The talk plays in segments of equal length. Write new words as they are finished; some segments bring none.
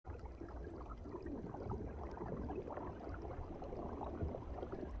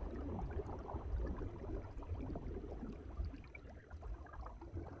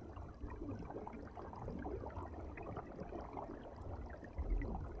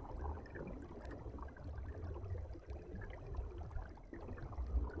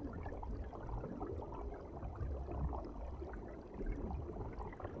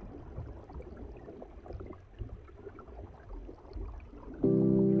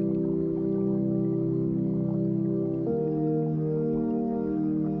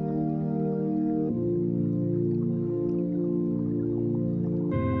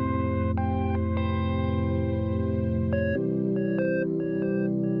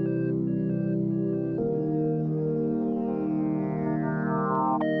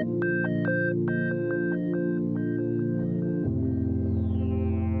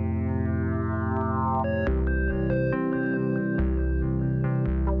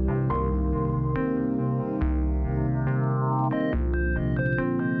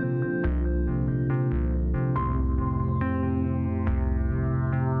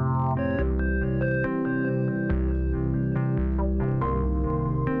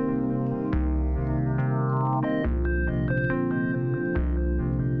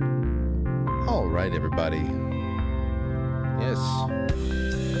right, everybody. Yes.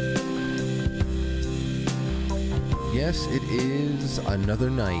 Yes, it is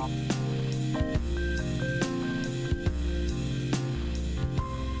another night.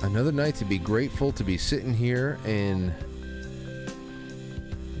 Another night to be grateful to be sitting here in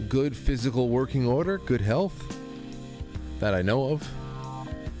good physical working order, good health that I know of.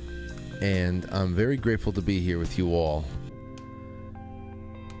 And I'm very grateful to be here with you all.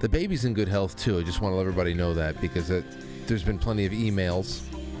 The baby's in good health too. I just want to let everybody know that because there's been plenty of emails.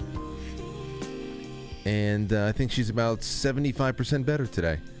 And I think she's about 75% better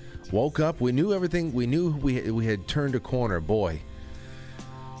today. Woke up, we knew everything. We knew we had turned a corner. Boy,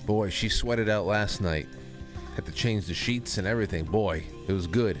 she sweated out last night. Had to change the sheets and everything. Boy, it was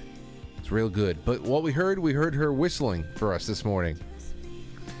good. It's real good. But what we heard her whistling for us this morning.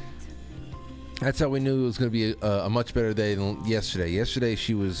 That's how we knew it was going to be a much better day than yesterday. Yesterday,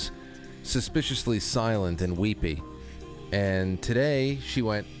 she was suspiciously silent and weepy. And today, she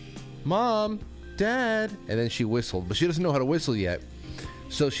went, Mom, Dad, and then she whistled. But she doesn't know how to whistle yet.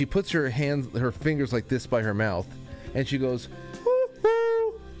 So she puts her fingers like this by her mouth, and she goes,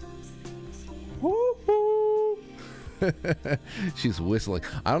 woo-hoo, woo-hoo. She's whistling.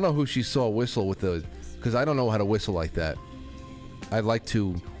 I don't know who she saw whistle with because I don't know how to whistle like that. I'd like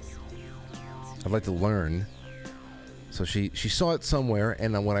to learn. So she saw it somewhere,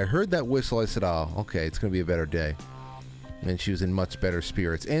 and when I heard that whistle, I said, oh, okay, it's going to be a better day. And she was in much better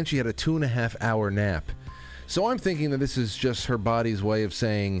spirits. And she had a 2.5-hour nap. So I'm thinking that this is just her body's way of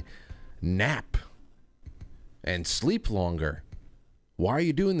saying, nap and sleep longer. Why are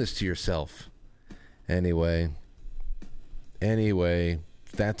you doing this to yourself? Anyway,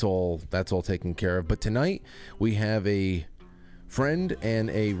 that's all taken care of. But tonight, we have a friend and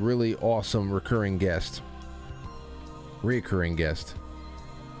a really awesome reoccurring guest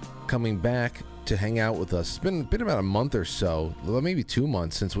coming back to hang out with us. It's been about a month or so, maybe 2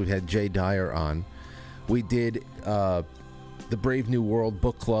 months since we've had Dyer on. We did the Brave New World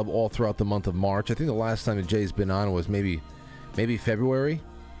book club all throughout the month of March. I think the last time that Jay's been on was maybe February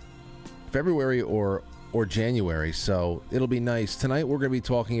or January, so it'll be nice. Tonight we're going to be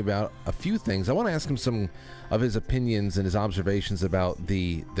talking about a few things. I want to ask him some of his opinions and his observations about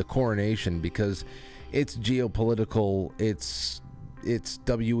the Coronation, because it's geopolitical, it's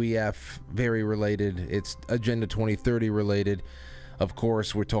WEF very related, it's Agenda 2030 related. Of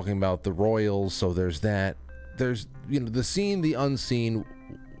course, we're talking about the royals, so there's that. There's, the seen, the unseen.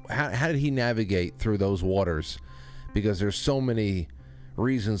 How did he navigate through those waters? Because there's so many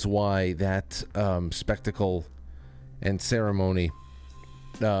reasons why that spectacle and ceremony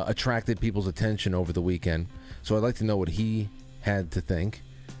attracted people's attention over the weekend. So I'd like to know what he had to think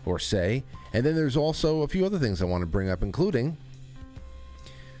or say. And then there's also a few other things I want to bring up, including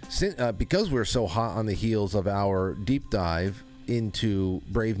because we're so hot on the heels of our deep dive into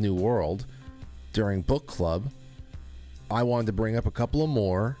Brave New World during book club, I wanted to bring up a couple of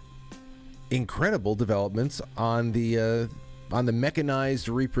more incredible developments on the mechanized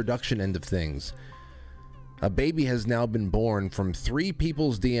reproduction end of things. A baby has now been born from 3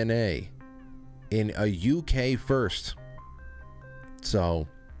 people's DNA in a UK first. So,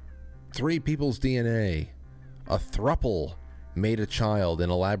 3 people's DNA. A throuple made a child in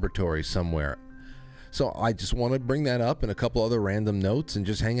a laboratory somewhere. So I just want to bring that up and a couple other random notes and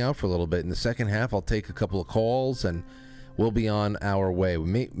just hang out for a little bit. In the second half, I'll take a couple of calls and we'll be on our way.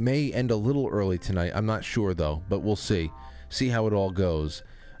 We may end a little early tonight. I'm not sure, though, but we'll see. See how it all goes.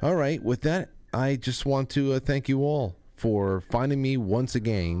 All right, with that, I just want to thank you all for finding me once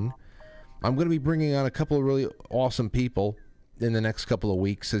again. I'm going to be bringing on a couple of really awesome people in the next couple of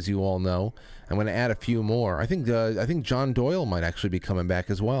weeks, as you all know. I'm going to add a few more. I think John Doyle might actually be coming back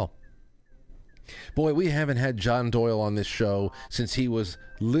as well. Boy, we haven't had John Doyle on this show since he was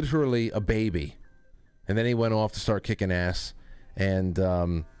literally a baby. And then he went off to start kicking ass. And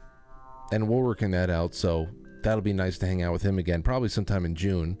we're working that out, so that'll be nice to hang out with him again, probably sometime in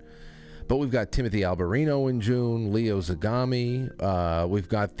June. But we've got Timothy Alberino in June, Leo Zagami. We've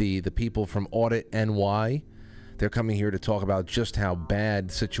got the people from Audit NY. They're coming here to talk about just how bad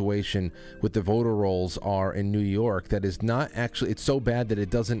the situation with the voter rolls are in New York. That is not actually, it's so bad that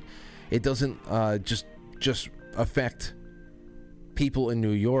it doesn't just affect people in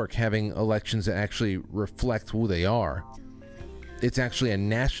New York having elections that actually reflect who they are. It's actually a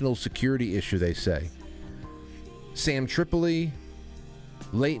national security issue, they say. Sam Tripoli,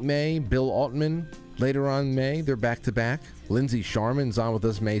 late May. Bill Altman, later on May. They're back-to-back. Lindsay Sharman's on with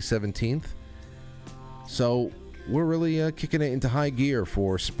us May 17th. So we're really kicking it into high gear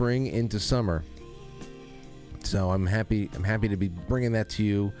for spring into summer. So I'm happy to be bringing that to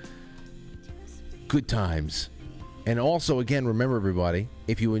you Good times. And also, again, remember, everybody,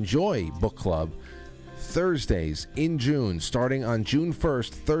 if you enjoy book club, Thursdays in June, starting on June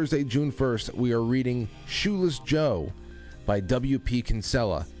 1st, Thursday, June 1st, we are reading Shoeless Joe by W.P.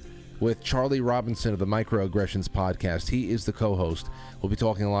 Kinsella with Charlie Robinson of the Microaggressions podcast. He is the co-host. We'll be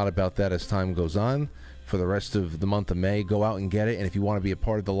talking a lot about that as time goes on. For the rest of the month of May, go out and get it. And if you want to be a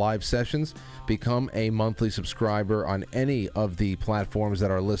part of the live sessions, become a monthly subscriber on any of the platforms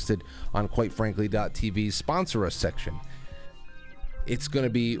that are listed on QuiteFrankly.tv's Sponsor Us section. It's going to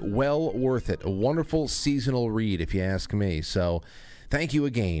be well worth it. A wonderful seasonal read, if you ask me. So, thank you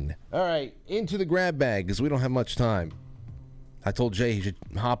again. All right, into the grab bag, because we don't have much time. I told Jay he should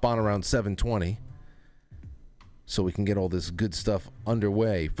hop on around 7:20. So we can get all this good stuff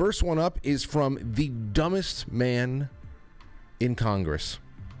underway. First one up is from the dumbest man in Congress.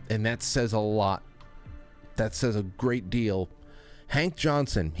 And that says a lot. That says a great deal. Hank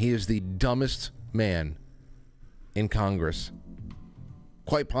Johnson, he is the dumbest man in Congress.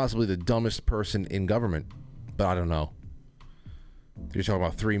 Quite possibly the dumbest person in government. But I don't know. You're talking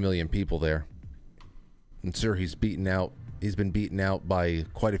about 3 million people there. And sir, he's been beaten out by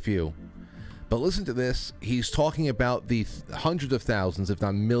quite a few. But listen to this. He's talking about the hundreds of thousands, if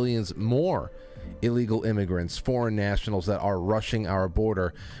not millions more, illegal immigrants, foreign nationals that are rushing our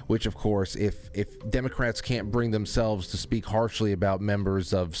border, which, of course, if Democrats can't bring themselves to speak harshly about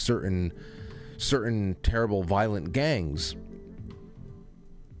members of certain terrible, violent gangs,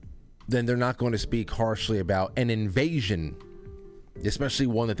 then they're not going to speak harshly about an invasion, especially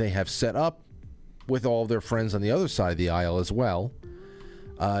one that they have set up with all of their friends on the other side of the aisle as well.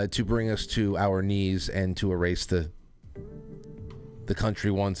 To bring us to our knees and to erase the country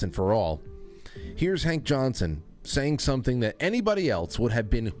once and for all. Here's Hank Johnson saying something that anybody else would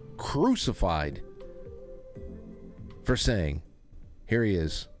have been crucified for saying. Here he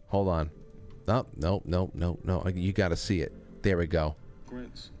is. Hold on. Oh, no. You got to see it. There we go.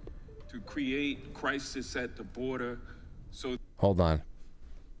 To create crisis at the border. So hold on.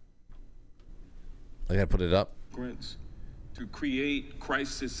 I got to put it up. To create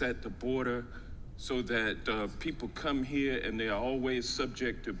crisis at the border so that people come here and they are always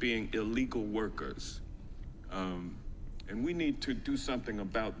subject to being illegal workers. And we need to do something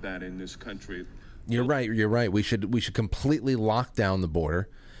about that in this country. You're right. We should completely lock down the border.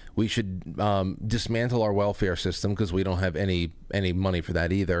 We should dismantle our welfare system because we don't have any money for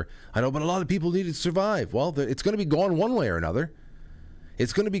that either. I know, but a lot of people need to survive. Well, it's going to be gone one way or another.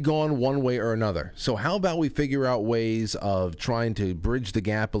 It's going to be gone one way or another. So how about we figure out ways of trying to bridge the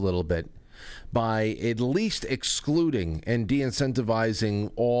gap a little bit by at least excluding and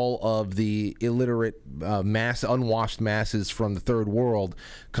de-incentivizing all of the illiterate unwashed masses from the third world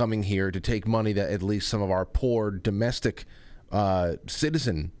coming here to take money that at least some of our poor domestic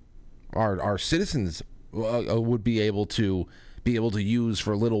citizens would be able to use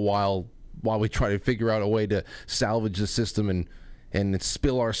for a little while we try to figure out a way to salvage the system and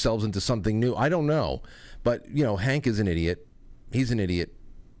spill ourselves into something new. I don't know. But, Hank is an idiot. He's an idiot.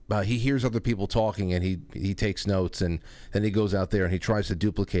 He hears other people talking and he takes notes and then he goes out there and he tries to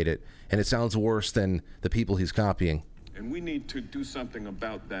duplicate it. And it sounds worse than the people he's copying. And we need to do something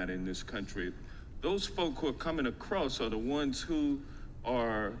about that in this country. Those folk who are coming across are the ones who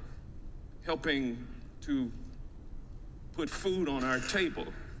are helping to put food on our table.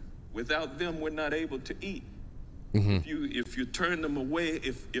 Without them, we're not able to eat. Mm-hmm. If you turn them away,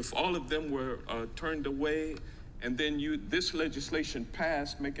 if all of them were turned away, and then this legislation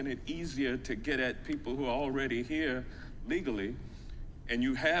passed, making it easier to get at people who are already here legally, and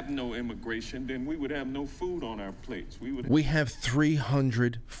you have no immigration, then we would have no food on our plates. We have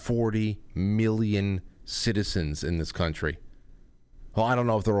 340 million citizens in this country. Well, I don't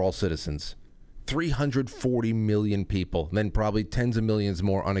know if they're all citizens. 340 million people, then probably tens of millions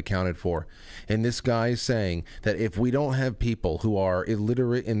more unaccounted for. And this guy is saying that if we don't have people who are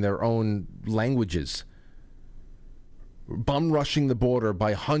illiterate in their own languages bum rushing the border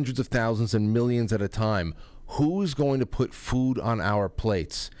by hundreds of thousands and millions at a time, who's going to put food on our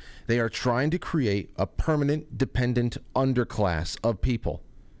plates? They are trying to create a permanent dependent underclass of people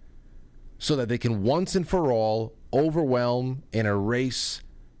so that they can once and for all overwhelm and erase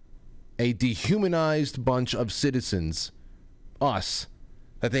a dehumanized bunch of citizens, us,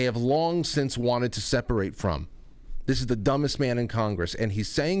 that they have long since wanted to separate from. This is the dumbest man in Congress, and he's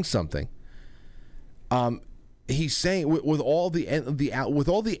saying something. He's saying with all the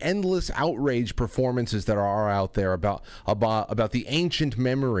endless outrage performances that are out there about the ancient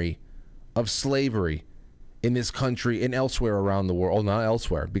memory of slavery in this country and elsewhere around the world. Not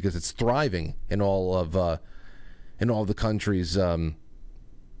elsewhere, because it's thriving in all of the countries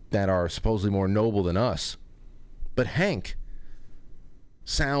that are supposedly more noble than us. But Hank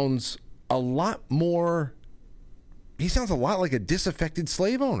sounds a lot more... He sounds a lot like a disaffected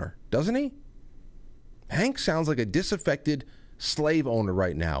slave owner, doesn't he? Hank sounds like a disaffected slave owner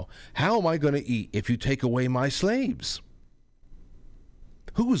right now. How am I going to eat if you take away my slaves?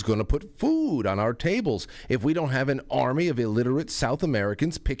 Who's going to put food on our tables if we don't have an army of illiterate South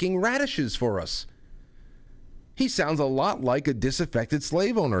Americans picking radishes for us? He sounds a lot like a disaffected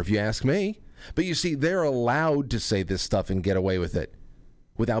slave owner, if you ask me. But you see, they're allowed to say this stuff and get away with it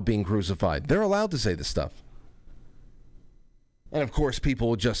without being crucified. They're allowed to say this stuff. And of course, people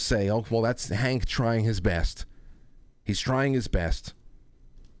will just say, oh, well, that's Hank trying his best. He's trying his best.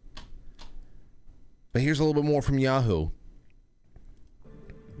 But here's a little bit more from Yahoo.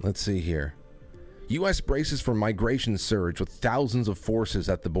 Let's see here. U.S. braces for migration surge with thousands of forces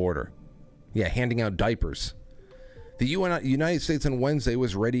at the border. Yeah, handing out diapers. The United States on Wednesday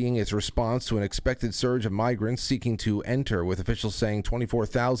was readying its response to an expected surge of migrants seeking to enter, with officials saying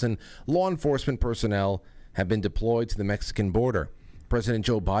 24,000 law enforcement personnel have been deployed to the Mexican border. President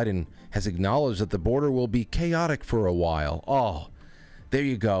Joe Biden has acknowledged that the border will be chaotic for a while. Oh, there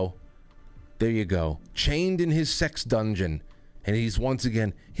you go. There you go. Chained in his sex dungeon. And he's once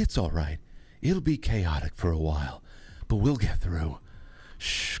again, it's all right. It'll be chaotic for a while, but we'll get through.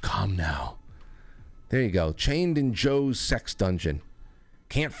 Shh, calm now. There you go. Chained in Joe's sex dungeon.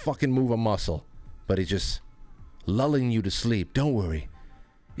 Can't fucking move a muscle, but he's just lulling you to sleep. Don't worry.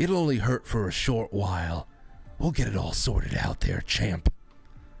 It'll only hurt for a short while. We'll get it all sorted out there, champ.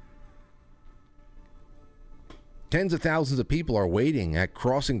 Tens of thousands of people are waiting at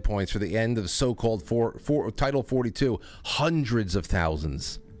crossing points for the end of the so-called Title 42. Hundreds of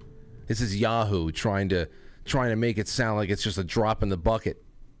thousands. This is Yahoo trying to make it sound like it's just a drop in the bucket.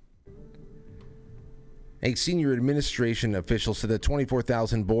 A senior administration official said that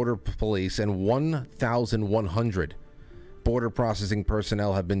 24,000 border police and 1,100 border processing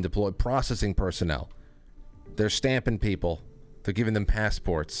personnel have been deployed. Processing personnel. They're stamping people. They're giving them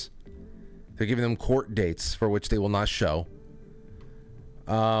passports. They're giving them court dates for which they will not show.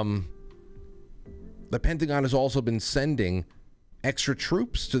 The Pentagon has also been sending extra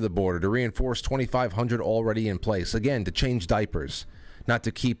troops to the border to reinforce 2,500 already in place. Again, to change diapers, not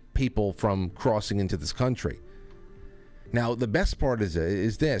to keep people from crossing into this country. Now, the best part is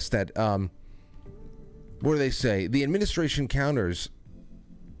this, that, what do they say? The administration counters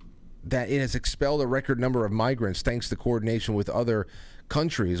that it has expelled a record number of migrants thanks to coordination with other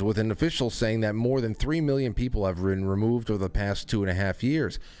countries, with an official saying that more than 3 million people have been removed over the past 2.5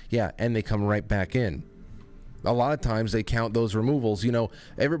 years. Yeah, and they come right back in. A lot of times they count those removals. You know,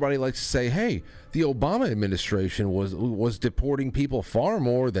 everybody likes to say, hey, the Obama administration was deporting people far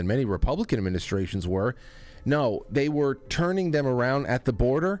more than many Republican administrations were. No, they were turning them around at the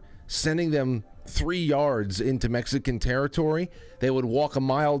border, sending them 3 yards into Mexican territory. They would walk a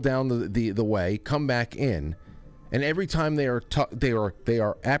mile down the way, come back in, and every time they are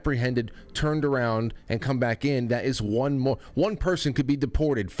apprehended, turned around, and come back in, that is one more. One person could be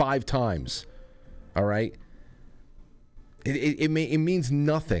deported 5 times. All right. It means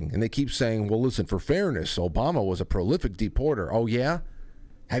nothing, and they keep saying, well, listen, for fairness, Obama was a prolific deporter. Oh yeah,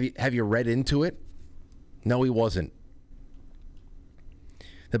 have you read into it? No, he wasn't.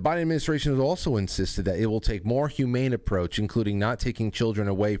 The Biden administration has also insisted that it will take more humane approach, including not taking children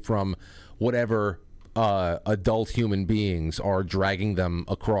away from whatever adult human beings are dragging them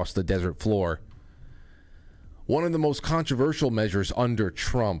across the desert floor. One of the most controversial measures under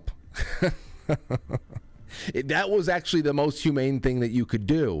Trump. That was actually the most humane thing that you could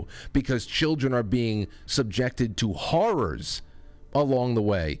do, because children are being subjected to horrors along the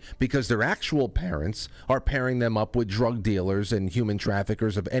way because their actual parents are pairing them up with drug dealers and human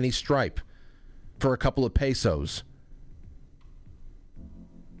traffickers of any stripe for a couple of pesos.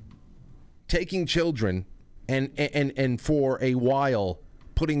 Taking children and for a while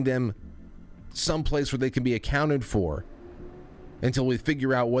putting them someplace where they can be accounted for until we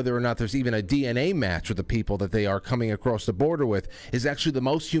figure out whether or not there's even a DNA match with the people that they are coming across the border with is actually the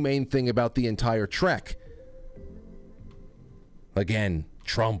most humane thing about the entire trek. Again,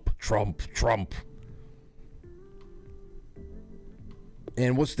 Trump.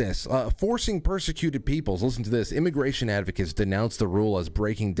 And what's this? Forcing persecuted peoples. Listen to this. Immigration advocates denounced the rule as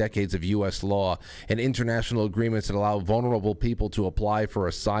breaking decades of U.S. law and international agreements that allow vulnerable people to apply for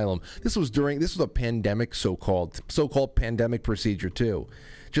asylum. This was a pandemic, so-called pandemic procedure too.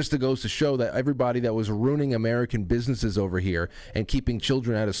 Just goes to show that everybody that was ruining American businesses over here and keeping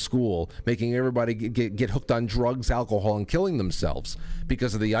children out of school, making everybody get hooked on drugs, alcohol, and killing themselves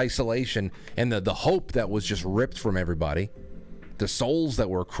because of the isolation and the hope that was just ripped from everybody. the souls that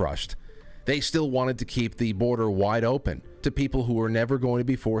were crushed. They still wanted to keep the border wide open to people who were never going to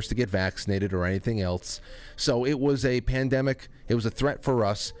be forced to get vaccinated or anything else. So it was a pandemic. It was a threat for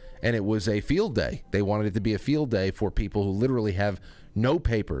us, and it was a field day. They wanted it to be a field day for people who literally have no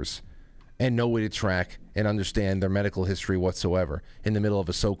papers and no way to track and understand their medical history whatsoever in the middle of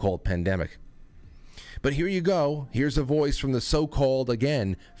a so-called pandemic. But here you go. Here's a voice from the so-called,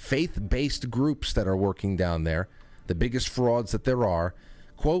 again, faith-based groups that are working down there, the biggest frauds that there are.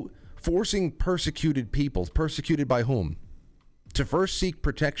 Quote, forcing persecuted people, persecuted by whom? To first seek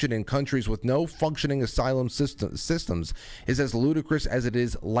protection in countries with no functioning asylum systems is as ludicrous as it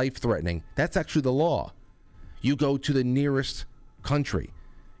is life-threatening. That's actually the law. You go to the nearest country.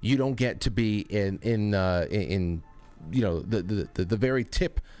 You don't get to be in you know, the very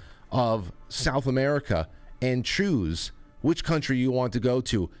tip of South America and choose which country you want to go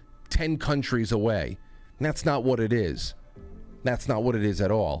to 10 countries away. And that's not what it is. That's not what it is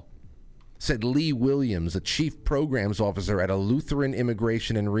at all. Said Lee Williams, a chief programs officer at a Lutheran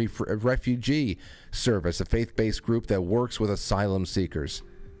Immigration and Refugee Service, a faith-based group that works with asylum seekers.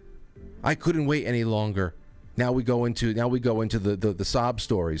 I couldn't wait any longer. Now we go into the sob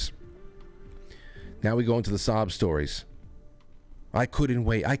stories. Now we go into the sob stories. I couldn't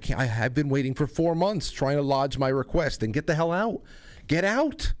wait. I have been waiting for 4 months trying to lodge my request and get the hell out. Get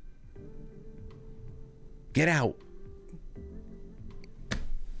out. Get out.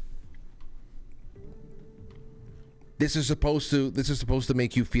 This is supposed to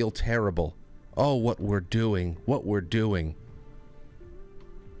make you feel terrible. Oh, what we're doing.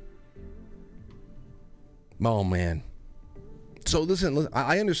 Oh, man. So listen,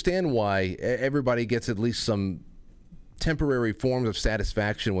 I understand why everybody gets at least some temporary forms of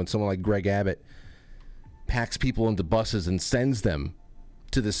satisfaction when someone like Greg Abbott packs people into buses and sends them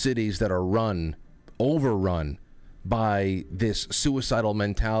to the cities that are overrun by this suicidal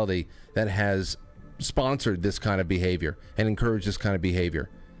mentality that has sponsored this kind of behavior and encouraged this kind of behavior,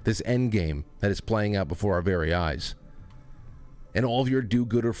 this end game that is playing out before our very eyes. And all of your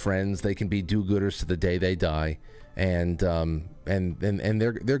do-gooder friends, they can be do-gooders to the day they die, and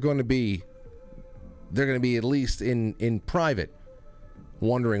they're going to be at least in private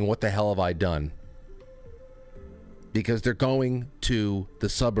wondering what the hell have I done, because they're going to the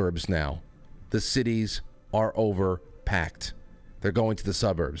suburbs now. The cities are overpacked. They're going to the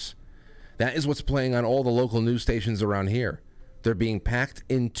suburbs. That is what's playing on all the local news stations around here. They're being packed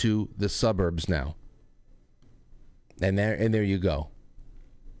into the suburbs now. And there you go.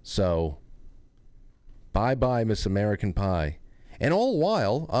 So, bye-bye, Miss American Pie. And all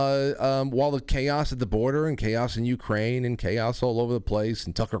while the chaos at the border and chaos in Ukraine and chaos all over the place,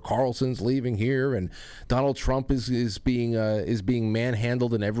 and Tucker Carlson's leaving here, and Donald Trump is being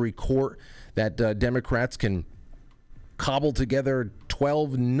manhandled in every court that Democrats can cobble together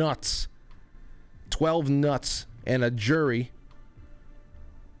 12 nuts and a jury.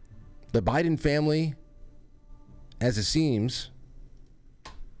 The Biden family, as it seems,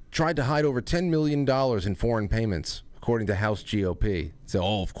 tried to hide over $10 million in foreign payments, according to House GOP. So,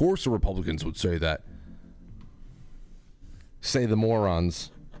 of course the Republicans would say that. Say the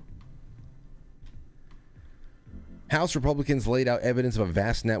morons. House Republicans laid out evidence of a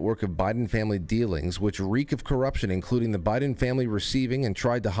vast network of Biden family dealings which reek of corruption, including the Biden family receiving and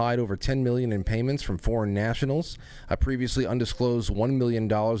tried to hide over $10 million in payments from foreign nationals, a previously undisclosed $1 million in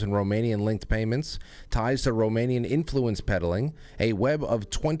Romanian-linked payments, ties to Romanian influence peddling, a web of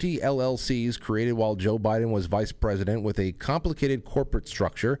 20 LLCs created while Joe Biden was vice president with a complicated corporate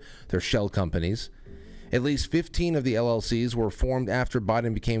structure, their shell companies. At least 15 of the LLCs were formed after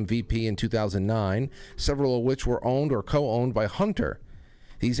Biden became VP in 2009, several of which were owned or co-owned by Hunter.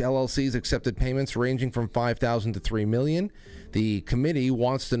 These LLCs accepted payments ranging from $5,000 to $3 million. The committee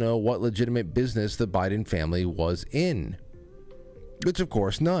wants to know what legitimate business the Biden family was in, which of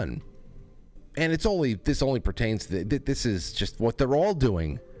course none. And this only pertains to this is just what they're all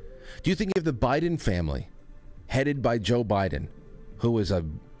doing. Do you think if the Biden family, headed by Joe Biden, who is a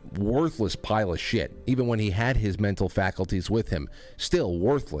worthless pile of shit, even when he had his mental faculties with him, still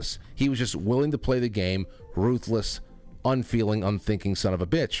worthless. He was just willing to play the game, ruthless, unfeeling, unthinking son of a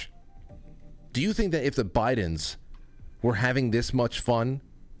bitch. Do you think that if the Bidens were having this much fun,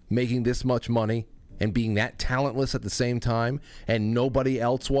 making this much money, and being that talentless at the same time, and nobody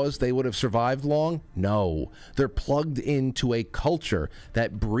else was, they would have survived long? No. They're plugged into a culture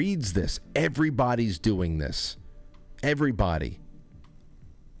that breeds this. Everybody's doing this. Everybody.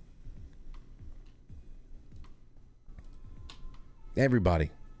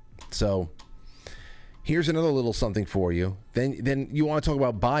 Everybody. So here's another little something for you. Then you want to talk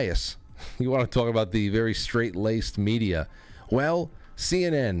about bias. You want to talk about the very straight-laced media Well,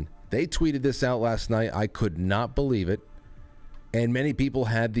 CNN, they tweeted this out last night. I could not believe it. And many people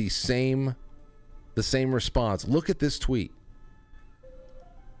had the same response. Look at this tweet.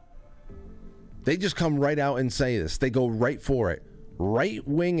 They just come right out and say this. They go right for it.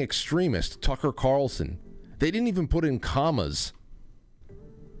 Right-wing extremist Tucker Carlson. They didn't even put in commas.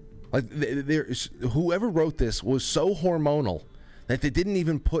 Like, whoever wrote this was so hormonal that they didn't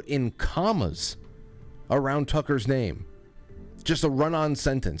even put in commas around Tucker's name. Just a run-on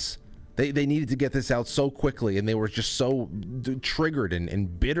sentence. They needed to get this out so quickly, and they were just so triggered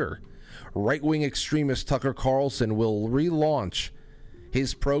and bitter. Right-wing extremist Tucker Carlson will relaunch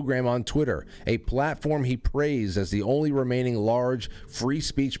his program on Twitter, a platform he praised as the only remaining large free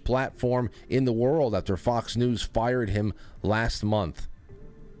speech platform in the world after Fox News fired him last month.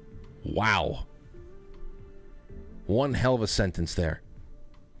 Wow. One hell of a sentence there.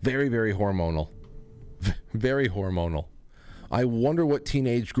 Very, very hormonal. Very hormonal. I wonder what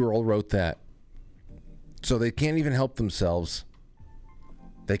teenage girl wrote that. So they can't even help themselves.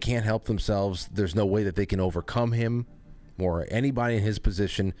 They can't help themselves. There's no way that they can overcome him or anybody in his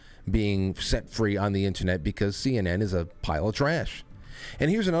position being set free on the internet because CNN is a pile of trash.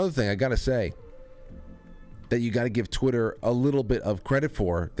 And here's another thing I got to say that you got to give Twitter a little bit of credit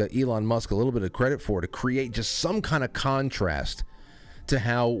for, that Elon Musk a little bit of credit for, to create just some kind of contrast to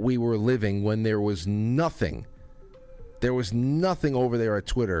how we were living when there was nothing. There was nothing over there at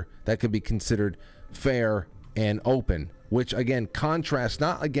Twitter that could be considered fair and open, which, again, contrasts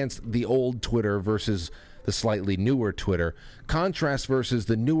not against the old Twitter versus the slightly newer Twitter, contrast versus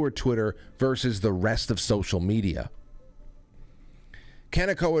the newer Twitter versus the rest of social media.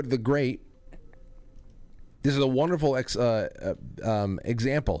 Kaneko the Great, this is a wonderful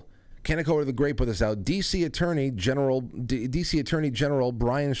example. Kaneko the Great put this out. DC Attorney General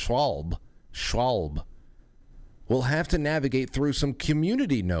Brian Schwalb will have to navigate through some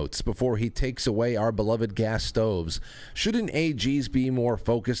community notes before he takes away our beloved gas stoves. Shouldn't AGs be more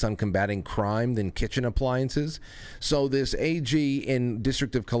focused on combating crime than kitchen appliances? So this AG in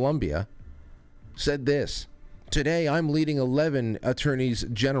District of Columbia said this. Today I'm leading 11 attorneys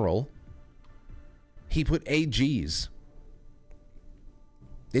general. He put AGs.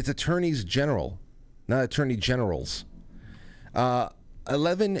 It's attorneys general, not attorney generals.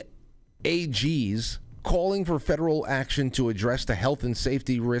 11 AGs calling for federal action to address the health and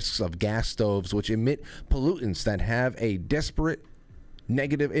safety risks of gas stoves, which emit pollutants that have a desperate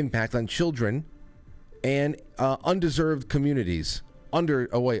negative impact on children and undeserved communities. Underserved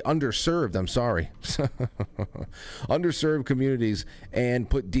communities, and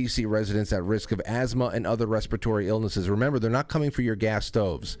put DC residents at risk of asthma and other respiratory illnesses. Remember, they're not coming for your gas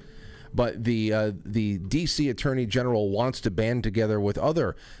stoves. But the DC Attorney General wants to band together with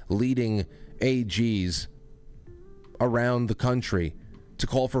other leading AGs around the country to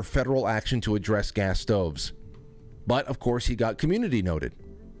call for federal action to address gas stoves. But, of course, he got community noted.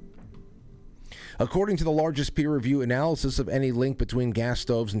 According to the largest peer review analysis of any link between gas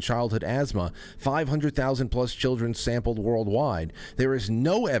stoves and childhood asthma, 500,000 plus children sampled worldwide, there is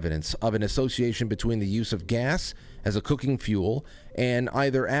no evidence of an association between the use of gas as a cooking fuel and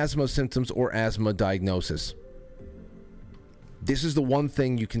either asthma symptoms or asthma diagnosis. This is the one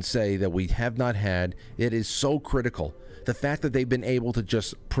thing you can say that we have not had. It is so critical. The fact that they've been able to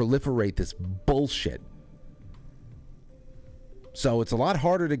just proliferate this bullshit. So it's a lot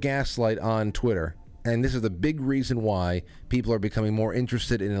harder to gaslight on Twitter. And this is the big reason why people are becoming more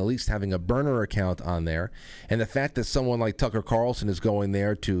interested in at least having a burner account on there. And the fact that someone like Tucker Carlson is going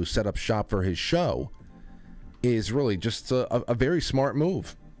there to set up shop for his show is really just a very smart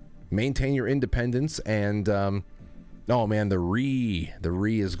move. Maintain your independence and... oh, man, the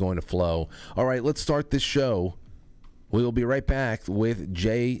re is going to flow. All right, let's start this show. We will be right back with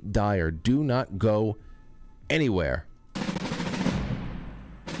Jay Dyer. Do not go anywhere.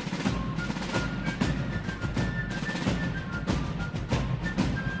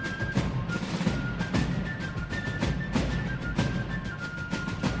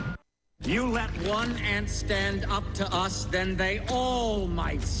 You let one ant stand up to us, then they all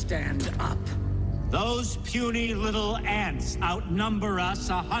might stand up. Those puny little ants outnumber us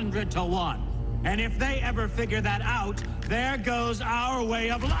 100 to 1. And if they ever figure that out, there goes our way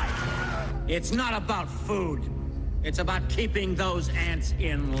of life. It's not about food. It's about keeping those ants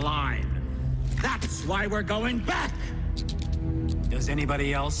in line. That's why we're going back. Does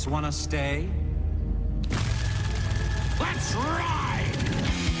anybody else want to stay? Let's ride!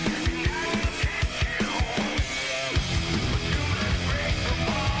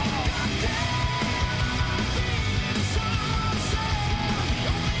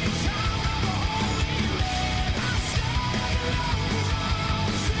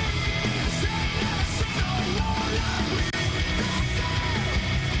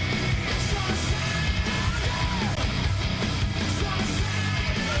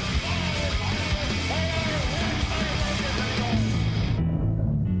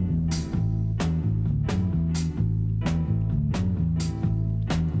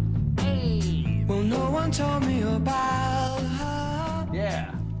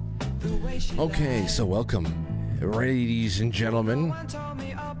 Okay, so welcome, ladies and gentlemen.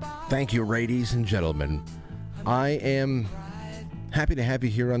 Thank you, ladies and gentlemen. I am happy to have you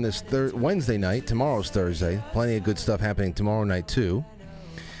here on this Wednesday night. Tomorrow's Thursday. Plenty of good stuff happening tomorrow night, too.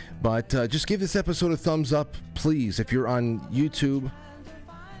 But just give this episode a thumbs up, please. If you're on YouTube,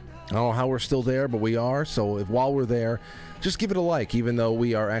 I don't know how we're still there, but we are. So while we're there, just give it a like, even though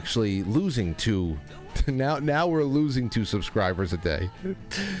we are actually losing two. Now we're losing 2 subscribers a day.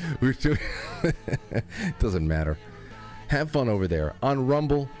 Doesn't matter. Have fun over there on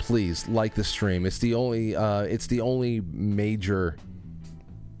Rumble. Please like the stream. It's the only major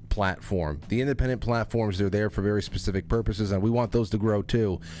platform. The independent platforms, they're there for very specific purposes, and we want those to grow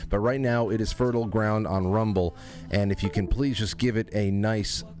too. But right now, it is fertile ground on Rumble, and if you can please just give it a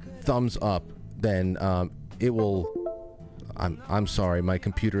nice thumbs up, then it will. I'm sorry, my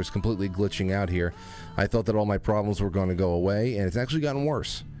computer is completely glitching out here. I thought that all my problems were going to go away, and it's actually gotten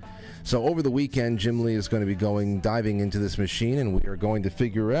worse. So over the weekend, Jim Lee is going to be diving into this machine, and we are going to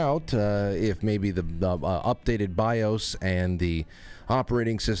figure out if maybe the updated BIOS and the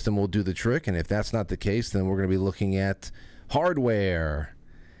operating system will do the trick. And if that's not the case, then we're going to be looking at hardware.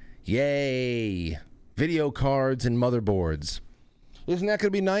 Yay! Video cards and motherboards. Isn't that going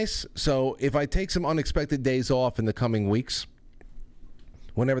to be nice? So if I take some unexpected days off in the coming weeks,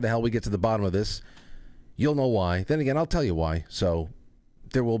 whenever the hell we get to the bottom of this, you'll know why. Then again, I'll tell you why. So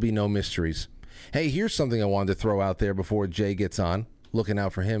there will be no mysteries. Hey, here's something I wanted to throw out there before Jay gets on. Looking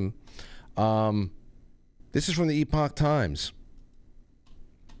out for him. This is from the Epoch Times.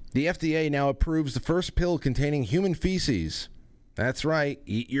 The FDA now approves the first pill containing human feces. That's right.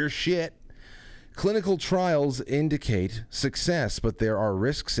 Eat your shit. Clinical trials indicate success, but there are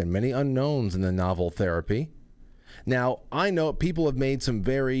risks and many unknowns in the novel therapy. Now, I know people have made some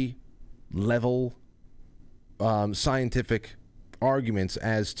very level scientific arguments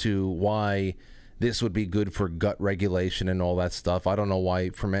as to why this would be good for gut regulation and all that stuff. I don't know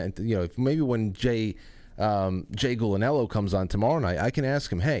why maybe when Jay Gulanello comes on tomorrow night, I can ask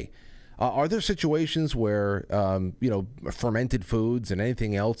him, hey, are there situations where fermented foods and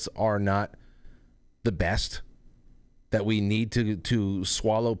anything else are not the best, that we need to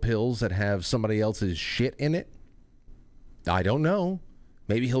swallow pills that have somebody else's shit in it? I don't know.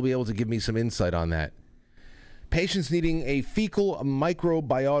 Maybe he'll be able to give me some insight on that. Patients needing a fecal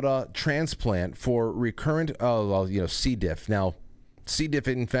microbiota transplant for recurrent, C. diff. Now, C. diff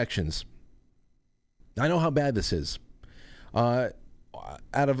infections. I know how bad this is. Out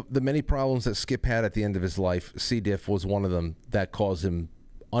of the many problems that Skip had at the end of his life, C. diff was one of them that caused him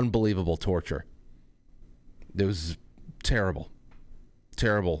unbelievable torture. It was terrible.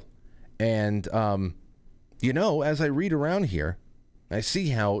 Terrible. And, as I read around here, I see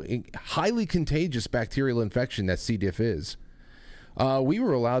how highly contagious bacterial infection that C. diff is. We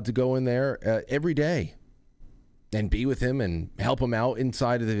were allowed to go in there every day and be with him and help him out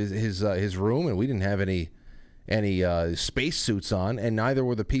inside of his room, and we didn't have any space suits on, and neither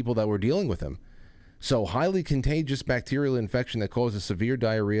were the people that were dealing with him. So highly contagious bacterial infection that causes severe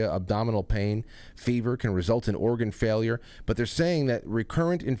diarrhea, abdominal pain, fever, can result in organ failure. But they're saying that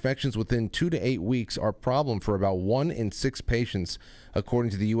recurrent infections within 2 to 8 weeks are a problem for about 1 in 6 patients,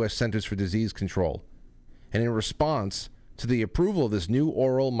 according to the U.S. Centers for Disease Control. And in response to the approval of this new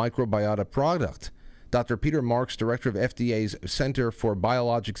oral microbiota product, Dr. Peter Marks, director of FDA's Center for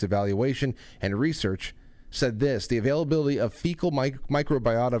Biologics Evaluation and Research, said this: the availability of fecal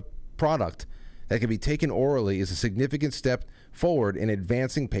microbiota product that can be taken orally is a significant step forward in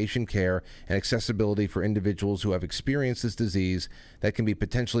advancing patient care and accessibility for individuals who have experienced this disease that can be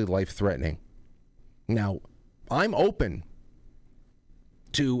potentially life-threatening. Now, I'm open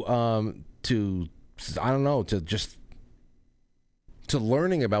to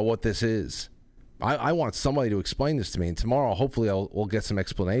learning about what this is. I want somebody to explain this to me, and tomorrow, hopefully, we'll get some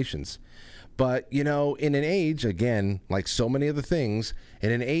explanations. But, in an age, again, like so many other things,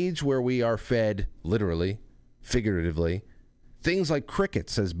 in an age where we are fed, literally, figuratively, things like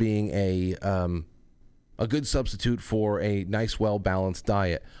crickets as being a good substitute for a nice, well-balanced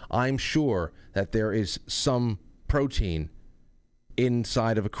diet, I'm sure that there is some protein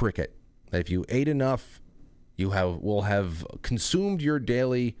inside of a cricket. That if you ate enough, you will have consumed your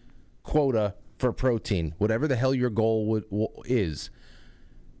daily quota for protein, whatever the hell your goal is.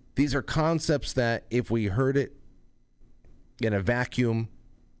 These are concepts that if we heard it in a vacuum,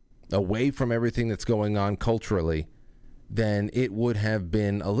 away from everything that's going on culturally, then it would have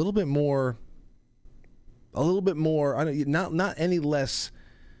been a little bit more, not any less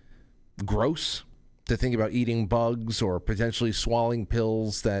gross to think about eating bugs or potentially swallowing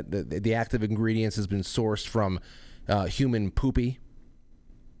pills that the active ingredients has been sourced from human poopy.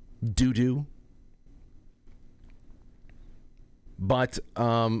 doo-doo. But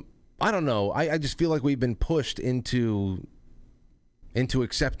I don't know. I just feel like we've been pushed into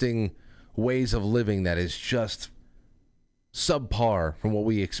accepting ways of living that is just subpar from what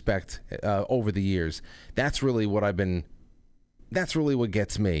we expect over the years. That's really what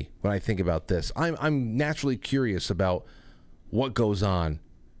gets me when I think about this. I'm naturally curious about what goes on.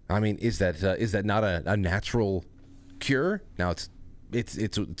 I mean, is that not a natural cure? Now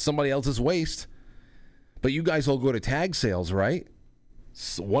it's somebody else's waste. But you guys all go to tag sales, right?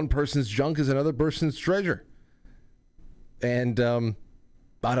 One person's junk is another person's treasure. And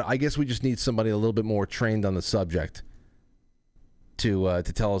I guess we just need somebody a little bit more trained on the subject to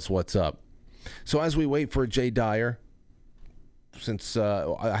tell us what's up. So as we wait for Jay Dyer, since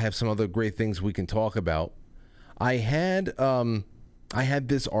I have some other great things we can talk about, I had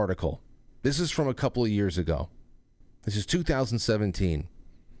this article. This is from a couple of years ago. This is 2017.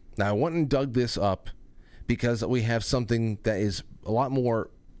 Now, I went and dug this up because we have something that is a lot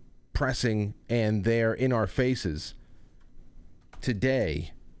more pressing and there in our faces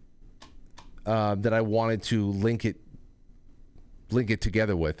today that I wanted to link it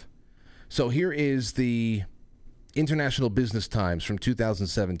together with. So here is the International Business Times from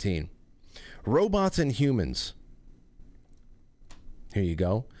 2017. Robots and humans, here you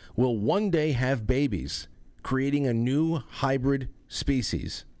go, will one day have babies, creating a new hybrid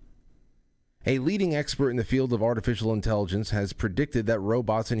species. A leading expert in the field of artificial intelligence has predicted that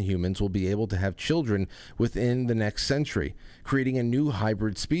robots and humans will be able to have children within the next century, creating a new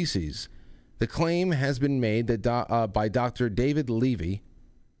hybrid species. The claim has been made that by Dr. David Levy,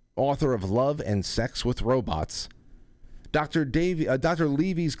 author of Love and Sex with Robots. Dr.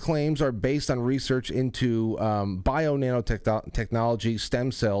 Levy's claims are based on research into bio-nanotechnology,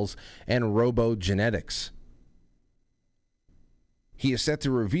 stem cells, and robogenetics. He is set to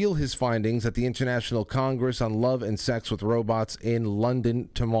reveal his findings at the International Congress on Love and Sex with Robots in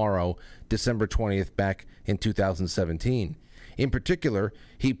London tomorrow, December 20th, back in 2017. In particular,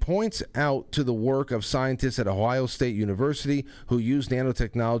 he points out to the work of scientists at Ohio State University who use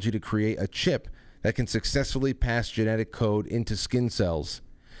nanotechnology to create a chip that can successfully pass genetic code into skin cells.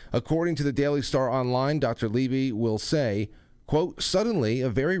 According to the Daily Star Online, Dr. Levy will say, quote, suddenly, a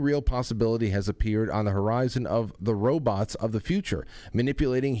very real possibility has appeared on the horizon of the robots of the future,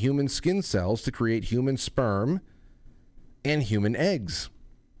 manipulating human skin cells to create human sperm and human eggs.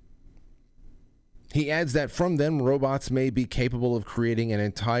 He adds that from them, robots may be capable of creating an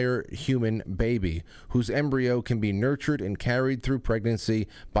entire human baby, whose embryo can be nurtured and carried through pregnancy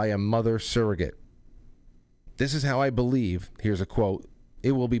by a mother surrogate. This is how I believe, here's a quote,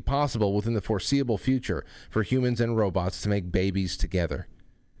 it will be possible within the foreseeable future for humans and robots to make babies together.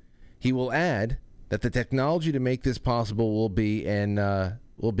 He will add that the technology to make this possible will be at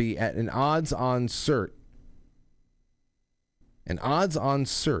an odds-on cert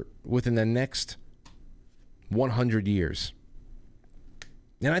within the next 100 years.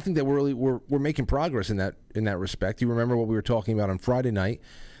 And I think that we're making progress in that respect. You remember what we were talking about on Friday night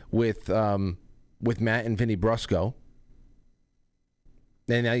with Matt and Vinny Brusco.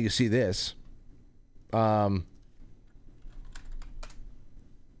 And now you see this. Hold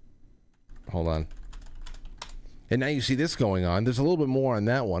on. And now you see this going on. There's a little bit more on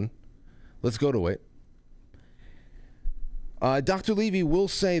that one. Let's go to it. Dr. Levy will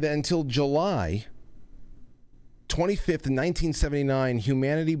say that until July 25th, 1979,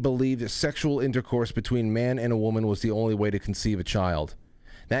 humanity believed that sexual intercourse between man and a woman was the only way to conceive a child.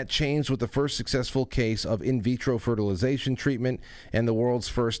 That changed with the first successful case of in vitro fertilization treatment and the world's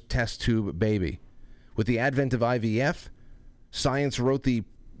first test tube baby. With the advent of IVF, science wrote the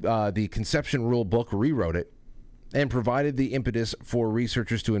conception rule book, rewrote it, and provided the impetus for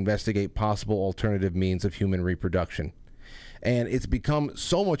researchers to investigate possible alternative means of human reproduction. And it's become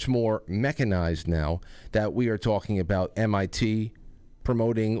so much more mechanized now that we are talking about MIT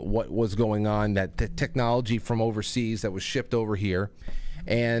promoting what was going on, that the technology from overseas that was shipped over here.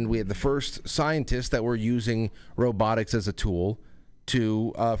 And we had the first scientists that were using robotics as a tool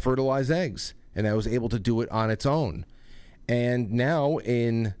to fertilize eggs, and that was able to do it on its own. And now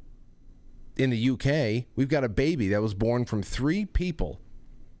in the UK, we've got a baby that was born from three people's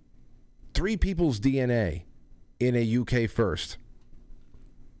DNA in a UK first.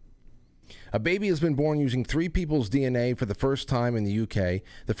 A baby has been born using three people's DNA for the first time in the UK.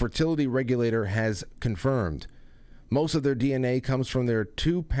 The fertility regulator has confirmed. Most of their DNA comes from their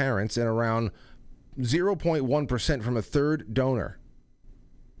two parents and around 0.1% from a third donor.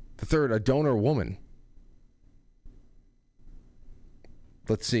 A donor woman.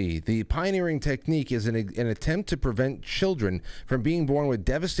 let's see. The pioneering technique is an attempt to prevent children from being born with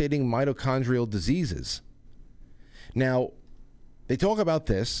devastating mitochondrial diseases. Now, they talk about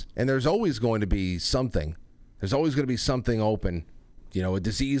this, and there's always going to be something. There's always going to be something open. You know, a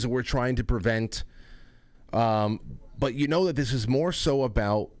disease that we're trying to prevent. But you know that this is more so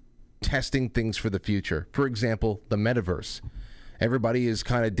about testing things for the future. For example, the metaverse. Everybody is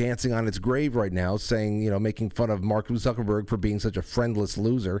kind of dancing on its grave right now, saying, you know, making fun of Mark Zuckerberg for being such a friendless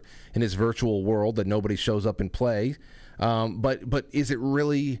loser in his virtual world that nobody shows up and play. But is that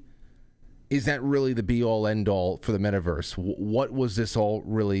really the be-all, end-all for the metaverse? What was this all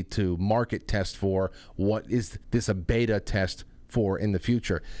really to market test for? What is this a beta test for in the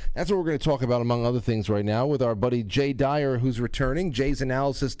future? That's what we're going to talk about, among other things, right now with our buddy Jay Dyer, who's returning,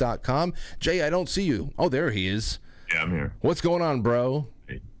 jaysanalysis.com. Jay, I don't see you. Oh, there he is. Yeah, I'm here. What's going on, bro?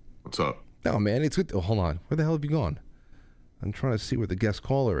 Hey, what's up? Oh, man, it's good. Oh, hold on. Where the hell have you gone? I'm trying to see where the guest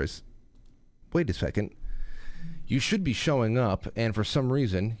caller is. Wait a second. You should be showing up, and for some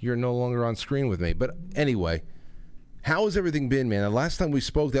reason, you're no longer on screen with me. But anyway, how has everything been, man? The last time we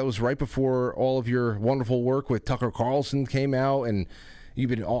spoke, that was right before all of your wonderful work with Tucker Carlson came out, and you've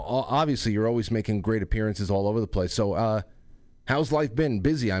been, obviously, you're always making great appearances all over the place. So, how's life been?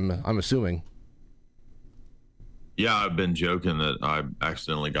 Busy, I'm assuming. Yeah, I've been joking that I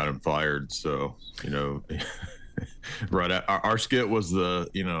accidentally got him fired. So, you know, right. Our skit was the,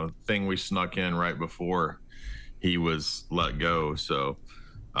 you know, thing we snuck in right before he was let go. So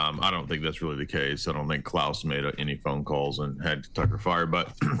I don't think that's really the case. I don't think Klaus made any phone calls and had Tucker fired.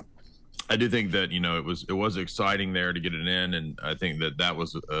 But I do think that, you know, it was exciting there to get it in. And I think that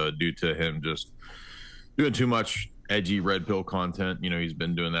was due to him just doing too much edgy red pill content. You know, he's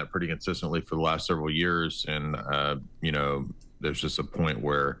been doing that pretty consistently for the last several years. And, you know, there's just a point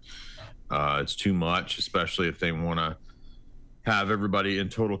where it's too much, especially if they want to have everybody in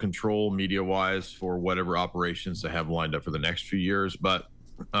total control media wise for whatever operations they have lined up for the next few years. But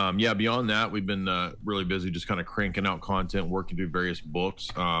yeah, beyond that, we've been really busy just kind of cranking out content, working through various books.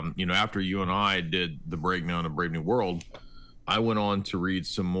 You know, after you and I did the breakdown of Brave New World, I went on to read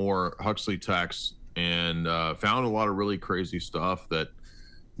some more Huxley texts and found a lot of really crazy stuff that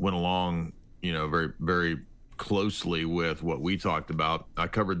went along, you know, very, very closely with what we talked about. I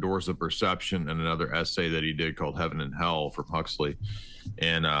covered Doors of Perception and another essay that he did called Heaven and Hell from Huxley.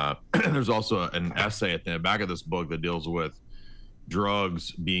 And there's also an essay at the back of this book that deals with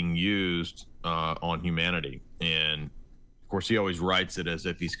drugs being used on humanity. And of course, he always writes it as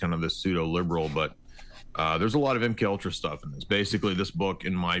if he's kind of this pseudo-liberal, but there's a lot of MK Ultra stuff in this. Basically, this book,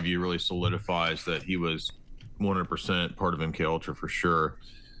 in my view, really solidifies that he was 100% part of MK Ultra for sure.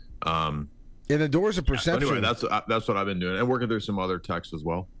 In the Doors of Perception. Anyway, that's what I've been doing, and working through some other texts as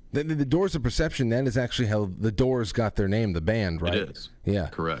well. The Doors of Perception, that is actually how the Doors got their name, the band, right? It is. Yeah,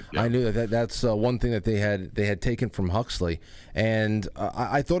 correct. Yeah. I knew that's one thing that they had taken from Huxley, and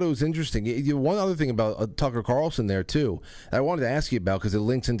I thought it was interesting. One other thing about Tucker Carlson there too, I wanted to ask you about, because it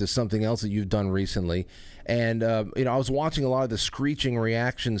links into something else that you've done recently, and you know, I was watching a lot of the screeching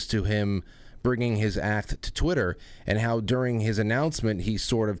reactions to him bringing his act to Twitter, and how during his announcement he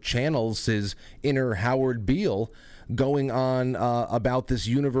sort of channels his inner Howard Beale, going on about this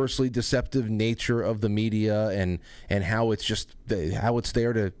universally deceptive nature of the media, and how it's just how it's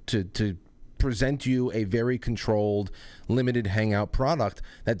there to present you a very controlled, limited hangout product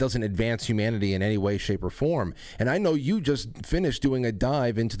that doesn't advance humanity in any way, shape, or form. And I know you just finished doing a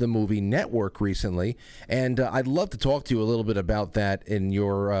dive into the movie Network recently, and I'd love to talk to you a little bit about that in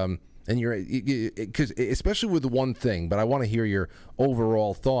your because especially with one thing, but I want to hear your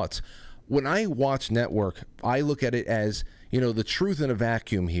overall thoughts. When I watch Network, I look at it as, you know, the truth in a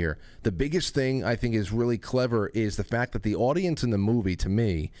vacuum here. The biggest thing I think is really clever is the fact that the audience in the movie, to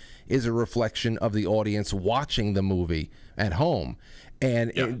me, is a reflection of the audience watching the movie at home.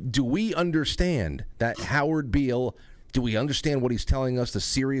 And do we understand that Howard Beale? Do we understand what he's telling us, the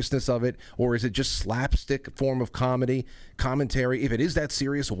seriousness of it, or is it just slapstick form of commentary? If it is that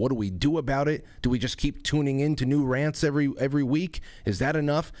serious, what do we do about it? Do we just keep tuning in to new rants every week? Is that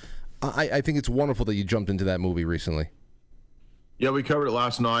enough? I think it's wonderful that you jumped into that movie recently. Yeah, we covered it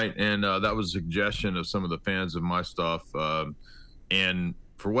last night, and that was a suggestion of some of the fans of my stuff. And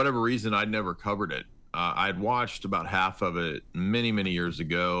for whatever reason, I'd never covered it. I'd watched about half of it many, many years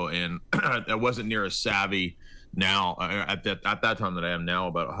ago, and I wasn't near as savvy now at that time that I am now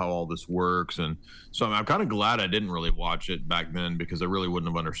about how all this works. And so I'm kind of glad I didn't really watch it back then, because I really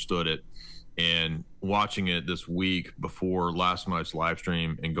wouldn't have understood it. And watching it this week before last night's live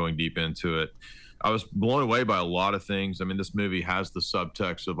stream and going deep into it, I was blown away by a lot of things. I mean, this movie has the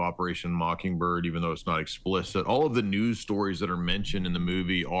subtext of Operation Mockingbird, even though it's not explicit. All of the news stories that are mentioned in the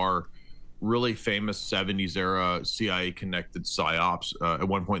movie are really famous 70s era CIA connected psyops. At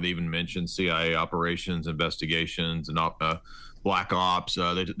one point, they even mentioned CIA operations, investigations, and black ops.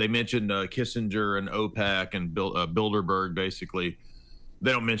 They mentioned Kissinger and OPEC and Bilderberg, basically.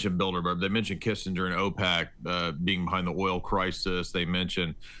 They don't mention Bilderberg. They mention Kissinger and OPEC being behind the oil crisis. They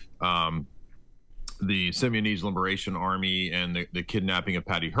mention the Symbionese Liberation Army and the kidnapping of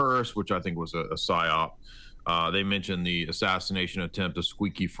Patty Hearst, which I think was a psyop. They mentioned the assassination attempt of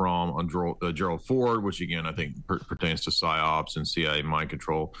Squeaky Fromm on Gerald Ford, which again I think pertains to psyops and CIA mind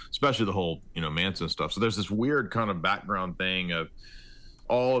control, especially the whole Manson stuff. So there's this weird kind of background thing of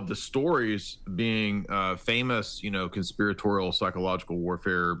all of the stories being famous, conspiratorial psychological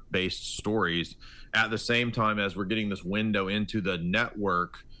warfare based stories, at the same time as we're getting this window into the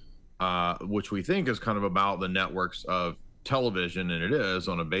network, which we think is kind of about the networks of television, and it is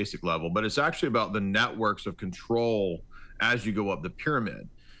on a basic level, but it's actually about the networks of control as you go up the pyramid.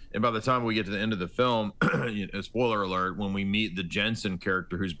 And by the time we get to the end of the film, spoiler alert, when we meet the Jensen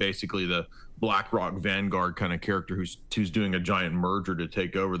character, who's basically the BlackRock Vanguard kind of character, who's doing a giant merger to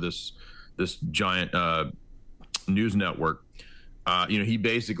take over this giant news network, he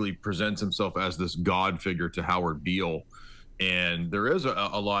basically presents himself as this god figure to Howard Beale, and there is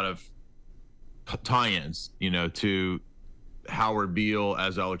a lot of tie-ins, to Howard Beale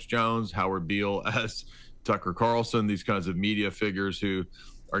as Alex Jones, Howard Beale as Tucker Carlson, these kinds of media figures who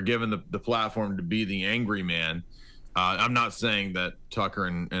are given the platform to be the angry man. I'm not saying that Tucker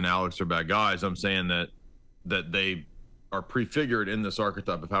and Alex are bad guys. I'm saying that they are prefigured in this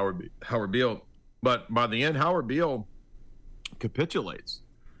archetype of Howard Beale. But by the end, Howard Beale capitulates.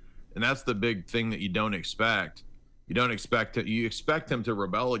 And that's the big thing that you don't expect. You expect him to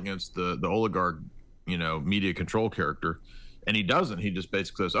rebel against the oligarch, media control character. And he doesn't. He just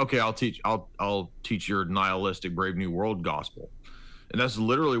basically says, "Okay, I'll teach your nihilistic Brave New World gospel." And that's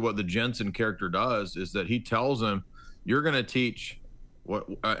literally what the Jensen character does, is that he tells him, "You're going to teach what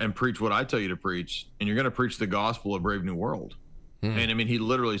and preach what I tell you to preach, and you're going to preach the gospel of Brave New World." And I mean, he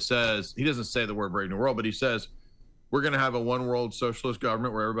literally says, he doesn't say the word Brave New World, but he says, "We're going to have a one world socialist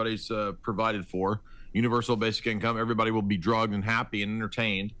government where everybody's provided for, universal basic income, everybody will be drugged and happy and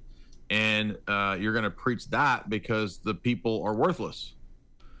entertained. And you're going to preach that because the people are worthless."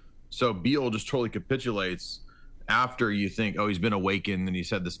 So Beale just totally capitulates after you think, oh, he's been awakened and he's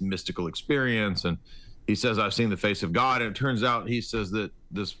had this mystical experience. And he says, "I've seen the face of God." And it turns out he says that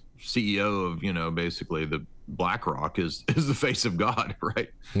this CEO of, basically the BlackRock is the face of God, right?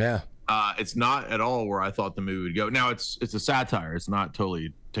 Yeah. It's not at all where I thought the movie would go. Now it's a satire. It's not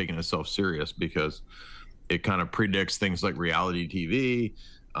totally taking itself serious because it kind of predicts things like reality TV,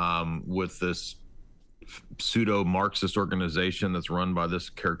 with this pseudo Marxist organization that's run by this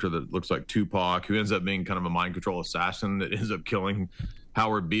character that looks like Tupac, who ends up being kind of a mind control assassin that ends up killing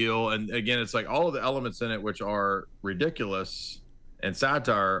Howard Beale. And again, it's like all of the elements in it, which are ridiculous and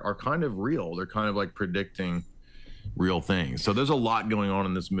satire, are kind of real. They're kind of like predicting real things. So there's a lot going on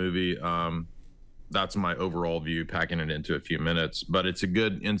in this movie. That's my overall view, packing it into a few minutes, but it's a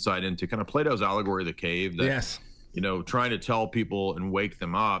good insight into kind of Plato's allegory of the cave that, Yes. Trying to tell people and wake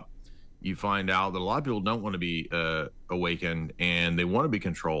them up, you find out that a lot of people don't want to be awakened and they want to be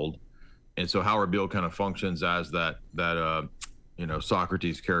controlled. And so Howard Beale kind of functions as that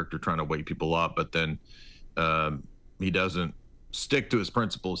Socrates character trying to wake people up, but then he doesn't stick to his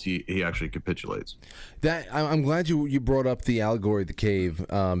principles. He actually capitulates. That I'm glad you brought up the allegory of the cave,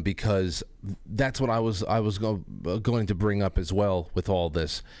 because that's what I was going to bring up as well with all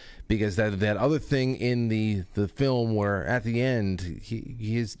this, because that other thing in the film where at the end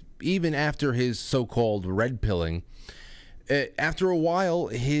he is, even after his so-called red pilling, after a while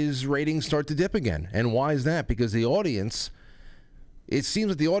his ratings start to dip again. And why is that? Because the audience, it seems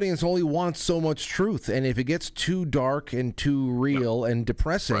that the audience only wants so much truth, and if it gets too dark and too real and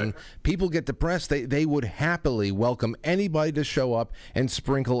depressing, Right. people get depressed. They would happily welcome anybody to show up and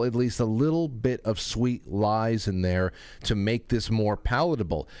sprinkle at least a little bit of sweet lies in there to make this more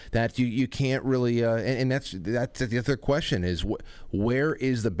palatable. That you can't really, and that's the other question is, where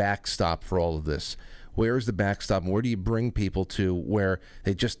is the backstop for all of this? Where is the backstop, and where do you bring people to where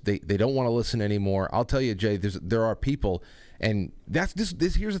they don't want to listen anymore? I'll tell you, Jay, there are people. And that's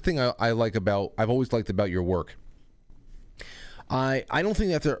this. Here's the thing I've always liked about your work. I don't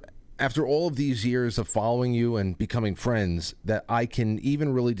think after all of these years of following you and becoming friends that I can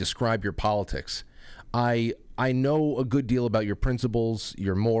even really describe your politics. I know a good deal about your principles,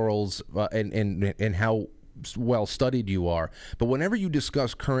 your morals, and how well studied you are. But whenever you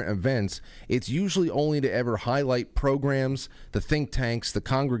discuss current events, it's usually only to ever highlight programs, the think tanks, the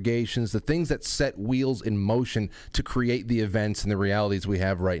congregations, the things that set wheels in motion to create the events and the realities we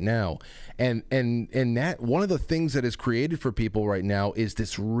have right now. And that one of the things that is created for people right now is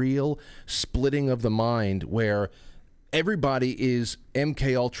this real splitting of the mind where everybody is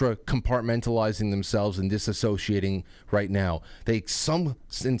MK Ultra compartmentalizing themselves and disassociating right now.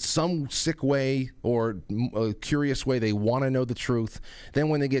 In some sick way or a curious way, they want to know the truth. Then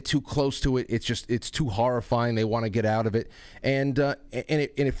when they get too close to it, it's too horrifying. They want to get out of it, and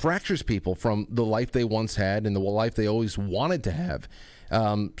it fractures people from the life they once had and the life they always wanted to have.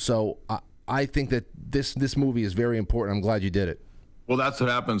 So I think that this movie is very important. I'm glad you did it. Well, that's what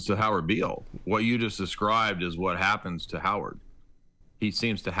happens to Howard Beale. What you just described is what happens to Howard. He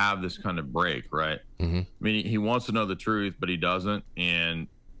seems to have this kind of break, right? Mm-hmm. I mean, he wants to know the truth, but he doesn't. And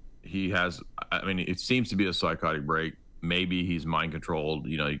he has, I mean, it seems to be a psychotic break. Maybe he's mind controlled.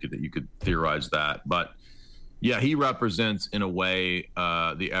 You know, you could theorize that. But yeah, he represents in a way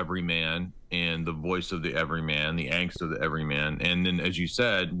the everyman and the voice of the everyman, the angst of the everyman. And then, as you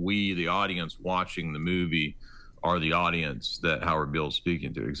said, we, the audience watching the movie, are the audience that Howard Beale's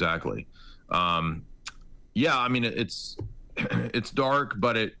speaking to. Exactly. Yeah, I mean, it's dark,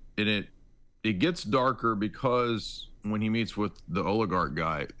 but it gets darker because when he meets with the oligarch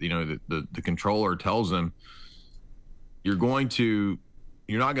guy, you know, the controller tells him, you're not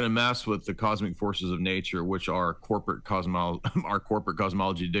going to mess with the cosmic forces of nature, which our corporate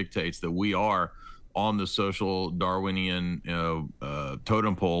cosmology dictates that we are on the social Darwinian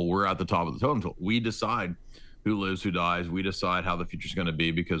totem pole. We're at the top of the totem pole. We decide who lives, who dies. We decide how the future is going to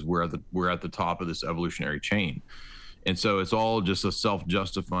be because we're at the top of this evolutionary chain. And so it's all just a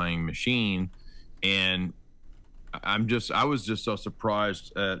self-justifying machine. And I was just so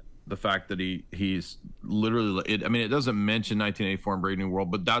surprised at the fact that he's literally, I mean, it doesn't mention 1984 and Brave New World,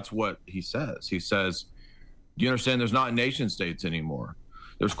 but that's what he says. He says, do you understand there's not nation states anymore?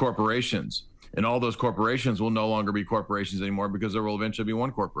 There's corporations, and all those corporations will no longer be corporations anymore because there will eventually be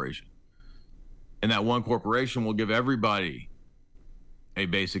one corporation. And that one corporation will give everybody a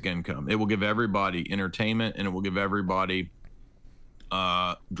basic income. It will give everybody entertainment, and it will give everybody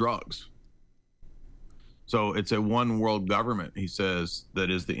drugs. So it's a one world government, he says, that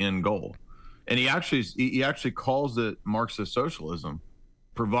is the end goal. And he actually calls it Marxist socialism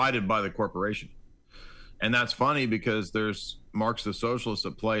provided by the corporation. And that's funny because there's Marxist socialists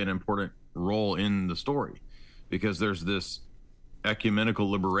that play an important role in the story, because there's this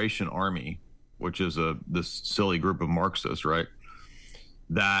ecumenical liberation army, which is this silly group of Marxists, right,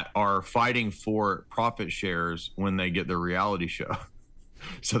 that are fighting for profit shares when they get their reality show.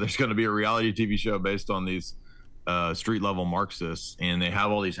 So there's going to be a reality TV show based on these street level Marxists, and they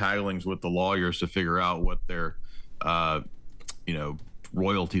have all these hagglings with the lawyers to figure out what their,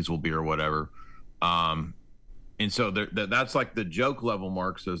 royalties will be or whatever. And so that's like the joke level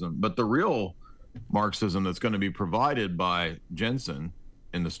Marxism. But the real Marxism that's going to be provided by Jensen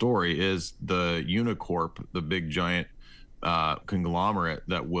in the story is the Unicorp, the big giant conglomerate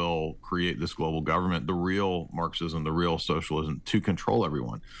that will create this global government, the real Marxism, the real socialism to control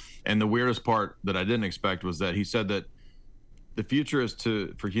everyone. And the weirdest part that I didn't expect was that he said that the future is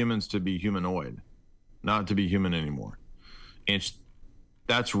for humans to be humanoid, not to be human anymore. And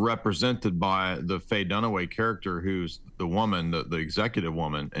that's represented by the Faye Dunaway character, who's the woman, the executive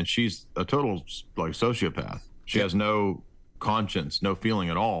woman, and she's a total like sociopath. She has no conscience, no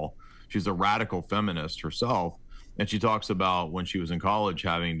feeling at all. She's a radical feminist herself, and she talks about when she was in college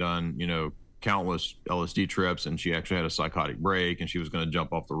having done countless LSD trips, and she actually had a psychotic break, and she was going to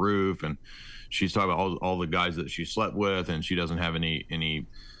jump off the roof, and she's talking about all the guys that she slept with, and she doesn't have any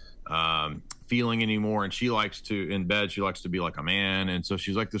feeling anymore, and she likes to be like a man. And so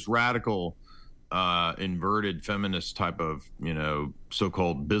she's like this radical inverted feminist type of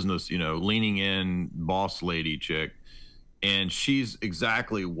so-called business leaning in boss lady chick. And she's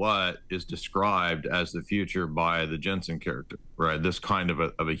exactly what is described as the future by the Jensen character, right? This kind of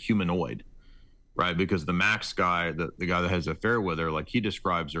a humanoid, right? Because the Max guy, the guy that has an affair with her, like, he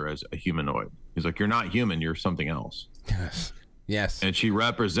describes her as a humanoid. He's like, you're not human, you're something else. Yes. And she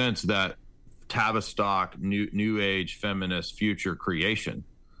represents that Tavistock, new age feminist future creation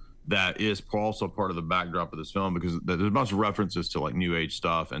that is also part of the backdrop of this film, because there's a bunch of references to like new age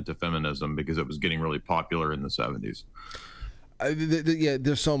stuff and to feminism because it was getting really popular in the 70s. Yeah,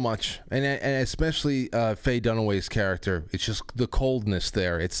 there's so much, and especially Faye Dunaway's character. It's just the coldness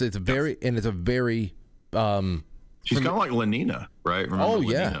there. It's very. She's kind of like Lenina, right? Remember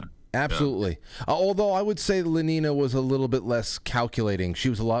Lenina? Absolutely. Although I would say Lenina was a little bit less calculating. She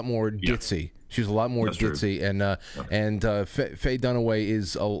was a lot more ditzy. She was a lot more That's ditzy, true. and Faye Dunaway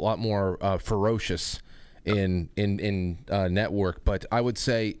is a lot more ferocious in network. But I would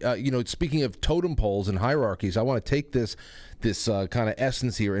say, speaking of totem poles and hierarchies, I want to take this kind of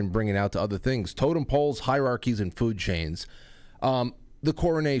essence here and bring it out to other things. Totem poles, hierarchies, and food chains. The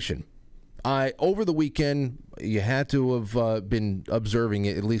Coronation. Over the weekend, you had to have been observing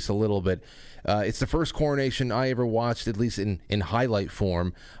it at least a little bit. It's the first Coronation I ever watched, at least in highlight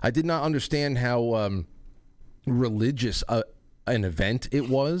form. I did not understand how religious an event it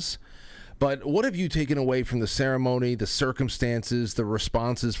was. But what have you taken away from the ceremony, the circumstances, the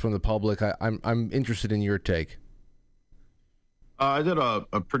responses from the public? I'm interested in your take. I did a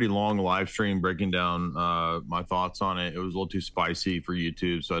pretty long live stream breaking down my thoughts on it. It was a little too spicy for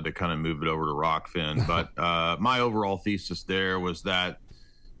YouTube, so I had to kind of move it over to Rockfin. But my overall thesis there was that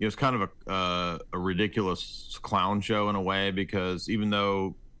it was kind of a ridiculous clown show in a way, because even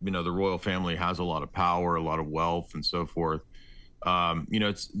though the royal family has a lot of power, a lot of wealth, and so forth,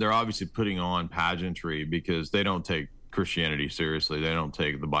 they're obviously putting on pageantry because they don't take Christianity seriously. They don't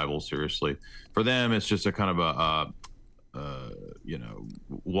take the Bible seriously. For them, it's just a kind of a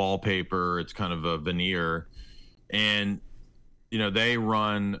wallpaper. It's kind of a veneer. And, they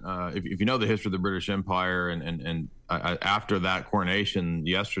run, if you know the history of the British Empire, and after that coronation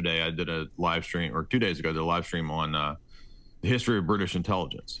yesterday, I did a live stream, or 2 days ago, I did a live stream on the history of British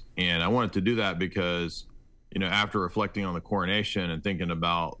intelligence. And I wanted to do that because, after reflecting on the coronation and thinking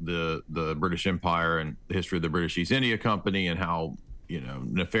about the British Empire and the history of the British East India Company and how,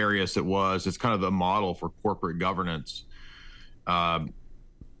 nefarious it was, it's kind of the model for corporate governance.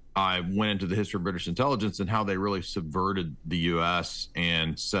 I went into the history of British intelligence and how they really subverted the U.S.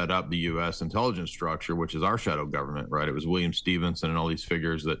 and set up the U.S. intelligence structure, which is our shadow government, right? It was William Stevenson and all these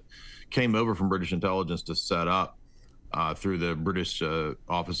figures that came over from British intelligence to set up through the British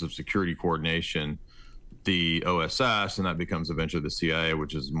Office of Security Coordination, the OSS, and that becomes eventually the CIA,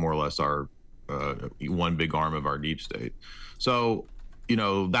 which is more or less our one big arm of our deep state. So,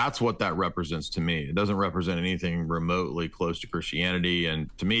 that's what that represents to me. It doesn't represent anything remotely close to Christianity. And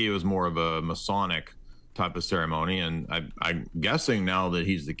to me, it was more of a Masonic type of ceremony. And I'm guessing now that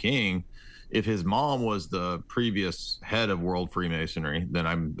he's the king, if his mom was the previous head of World Freemasonry, then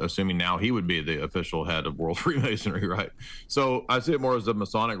I'm assuming now he would be the official head of World Freemasonry, right? So I see it more as a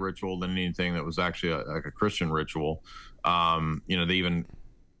Masonic ritual than anything that was actually like a Christian ritual. They even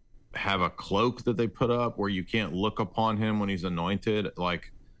have a cloak that they put up where you can't look upon him when he's anointed,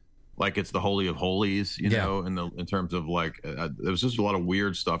 like it's the Holy of Holies, in terms of there was just a lot of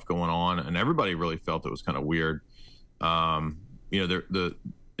weird stuff going on, and everybody really felt it was kind of weird.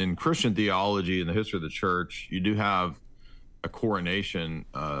 In Christian theology and the history of the church, you do have a coronation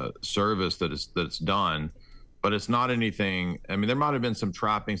service that's done, but it's not anything. I mean, there might have been some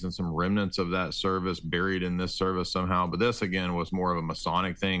trappings and some remnants of that service buried in this service somehow, but this again was more of a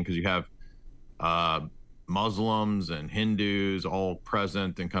Masonic thing, because you have Muslims and Hindus all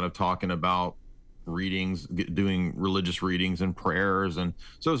present and kind of talking about readings, doing religious readings and prayers, and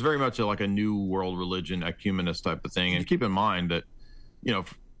so it's very much like a new world religion, ecumenist type of thing. And keep in mind that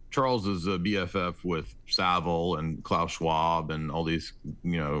Charles is a BFF with Savile and Klaus Schwab and all these,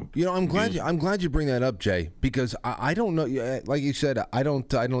 I'm glad you bring that up, Jay, because I don't know. Like you said, I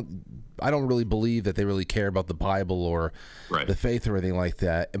don't really believe that they really care about the Bible or the faith or anything like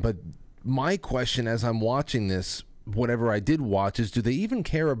that. But my question, as I'm watching this, whatever I did watch, is do they even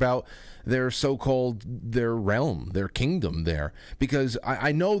care about their their realm, their kingdom there? Because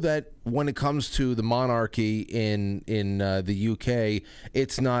I know that when it comes to the monarchy in the UK,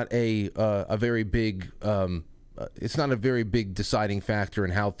 it's not a very big it's not a very big deciding factor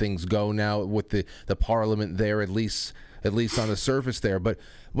in how things go now with the parliament there, at least on the surface there. But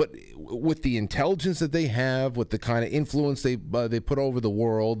with the intelligence that they have, with the kind of influence they put over the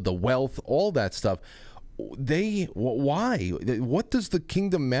world, the wealth, all that stuff, why? What does the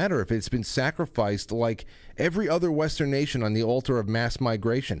kingdom matter if it's been sacrificed like every other Western nation on the altar of mass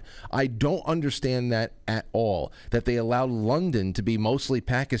migration? I don't understand that at all, that they allowed London to be mostly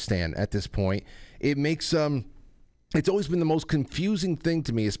Pakistan at this point. It makes it's always been the most confusing thing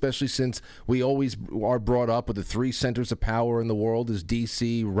to me, especially since we always are brought up with the three centers of power in the world is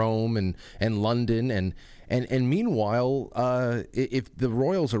D.C., Rome, and London. And meanwhile, if the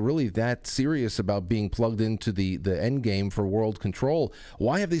royals are really that serious about being plugged into the end game for world control,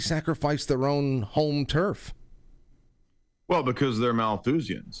 why have they sacrificed their own home turf? Well, because they're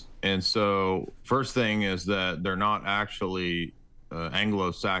Malthusians. And so first thing is that they're not actually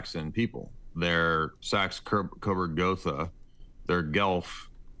Anglo-Saxon people. They're Saxe-Coburg-Gotha, they're Guelph,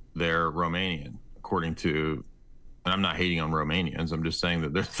 they're Romanian, according to, and I'm not hating on Romanians. I'm just saying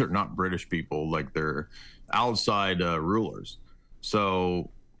that they're not British people, like they're outside rulers.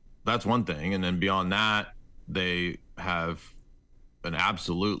 So that's one thing. And then beyond that, they have an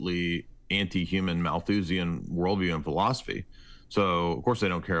absolutely anti-human Malthusian worldview and philosophy. So of course they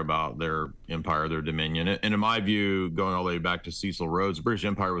don't care about their empire, their dominion. And in my view, going all the way back to Cecil Rhodes, the British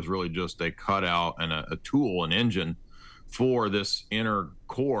Empire was really just a cutout and a tool, an engine for this inner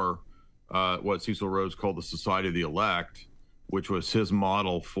core, what Cecil Rhodes called the Society of the Elect, which was his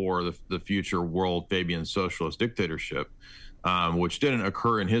model for the future world Fabian socialist dictatorship, which didn't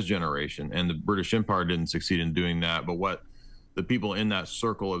occur in his generation. And the British Empire didn't succeed in doing that. But what the people in that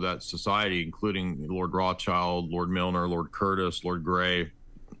circle of that society, including Lord Rothschild, Lord Milner, Lord Curtis, Lord Grey,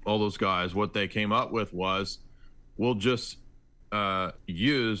 all those guys, what they came up with was, we'll just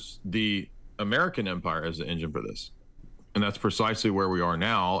use the American empire as the engine for this. And that's precisely where we are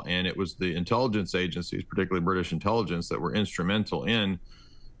now. And it was the intelligence agencies, particularly British intelligence, that were instrumental in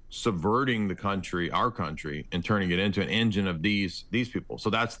subverting the country, our country, and turning it into an engine of these people. So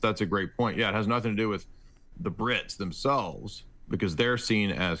that's a great point. Yeah, it has nothing to do with the Brits themselves, because they're seen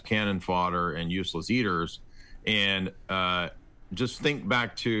as cannon fodder and useless eaters. And just think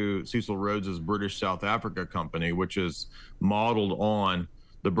back to Cecil Rhodes's British South Africa Company, which is modeled on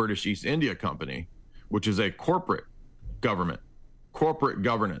the British East India Company, which is a corporate government, corporate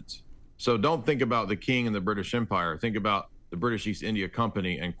governance. So don't think about the king and the British Empire. Think about the British East India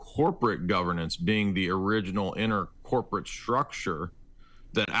Company and corporate governance being the original inner corporate structure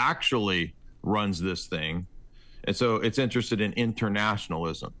that actually runs this thing. And so it's interested in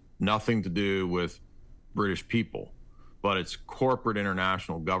internationalism, nothing to do with British people, but it's corporate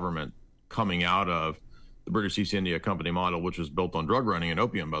international government coming out of the British East India Company model, which was built on drug running and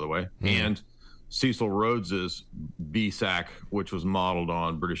opium, by the way, and Cecil Rhodes's BSAC, which was modeled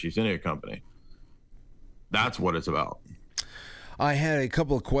on British East India Company. That's what it's about. I had a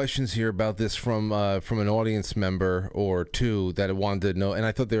couple of questions here about this from an audience member or two that I wanted to know, and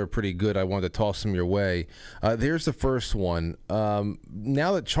I thought they were pretty good. I wanted to toss them your way. There's the first one.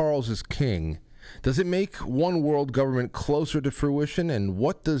 Now that Charles is king, does it make one world government closer to fruition, and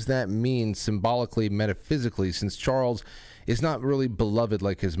what does that mean symbolically, metaphysically, since Charles is not really beloved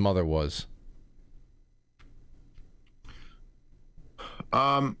like his mother was?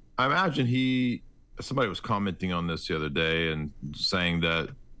 I imagine somebody was commenting on this the other day and saying that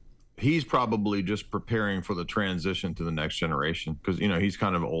he's probably just preparing for the transition to the next generation, because, he's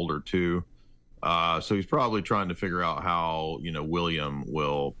kind of older too. So he's probably trying to figure out how, William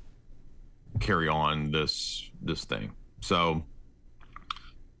will carry on this thing. So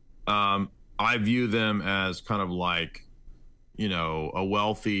I view them as kind of like, a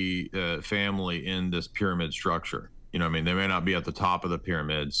wealthy family in this pyramid structure. They may not be at the top of the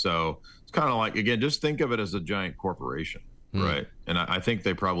pyramid. So it's kind of like, again, just think of it as a giant corporation, right? And I think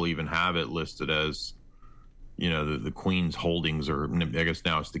they probably even have it listed as, the Queen's Holdings, or I guess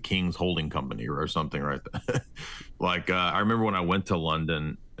now it's the King's Holding Company or something, right? Like, I remember when I went to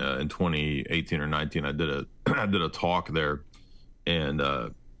London in 2018 or 19, I did a talk there. And,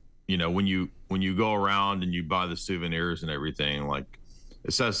 when you go around and you buy the souvenirs and everything, like,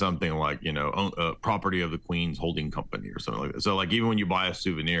 it says something like, property of the Queen's Holding Company or something like that. So, like, even when you buy a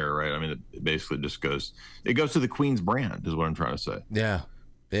souvenir, right? I mean, it basically just goes to the Queen's brand, is what I'm trying to say. Yeah,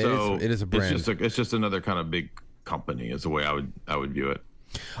 it is a brand. It's just another kind of big company, is the way I would view it.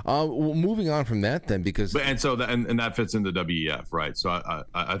 Well, moving on from that, then, because that fits into WEF, right? So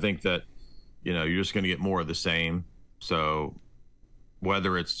I think that you're just going to get more of the same. So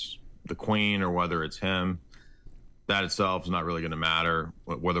whether it's the Queen or whether it's him, that itself is not really going to matter.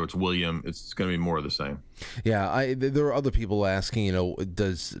 Whether it's William, it's going to be more of the same. Yeah, there are other people asking,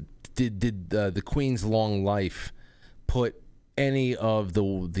 did the Queen's long life put any of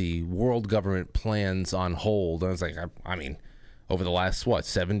the world government plans on hold? And I was like, I mean, over the last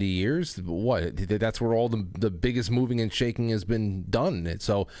 70 years, that's where all the biggest moving and shaking has been done.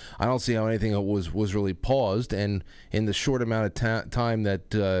 So I don't see how anything was really paused. And in the short amount of time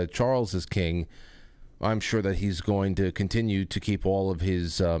that Charles is king, I'm sure that he's going to continue to keep all of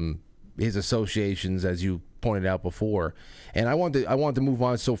his associations, as you pointed out before. And I want to move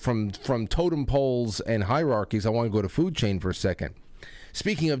on. So from totem poles and hierarchies, I want to go to food chain for a second.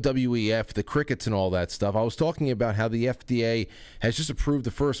 Speaking of WEF, the crickets and all that stuff, I was talking about how the FDA has just approved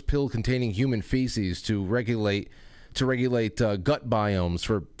the first pill containing human feces to regulate gut biomes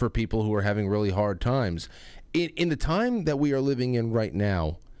for people who are having really hard times. In the time that we are living in right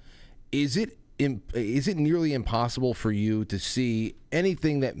now, is it is it nearly impossible for you to see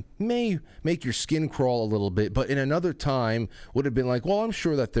anything that may make your skin crawl a little bit, but in another time would have been like, well, I'm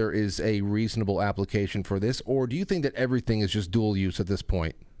sure that there is a reasonable application for this? Or do you think that everything is just dual use at this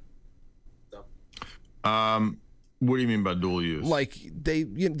point? What do you mean by dual use? Like they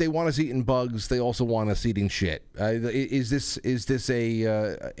want us eating bugs, they also want us eating shit. Is this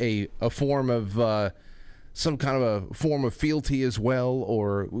a form of some kind of a form of fealty as well,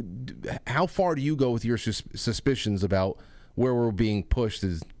 or how far do you go with your suspicions about where we're being pushed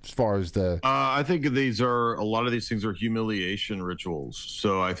as far as the? I think a lot of these things are humiliation rituals.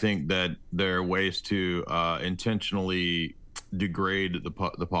 So I think that they're ways to intentionally degrade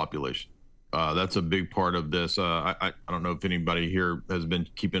the population. That's a big part of this. I don't know if anybody here has been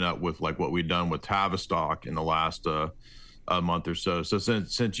keeping up with like what we've done with Tavistock in the last a month or so. So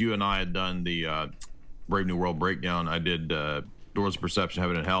since you and I had done the Brave New World breakdown, I did Doors of Perception,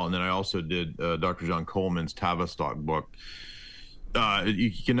 Heaven and Hell, and then I also did Dr. John Coleman's Tavistock book.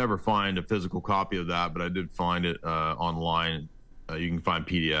 You can never find a physical copy of that, but I did find it online. You can find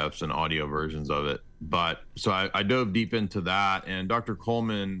PDFs and audio versions of it. But so I dove deep into that, and Dr.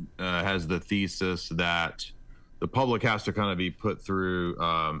 Coleman has the thesis that the public has to kind of be put through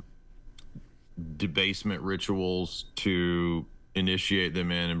debasement rituals to initiate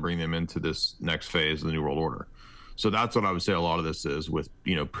them in and bring them into this next phase of the New World Order. So that's what I would say a lot of this is, with,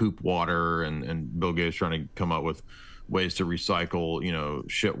 poop water and Bill Gates trying to come up with ways to recycle,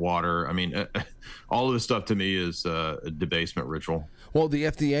 shit water. I mean, all of this stuff to me is a debasement ritual. Well, the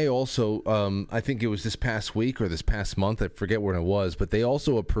FDA also, I think it was this past week or this past month, I forget when it was, but they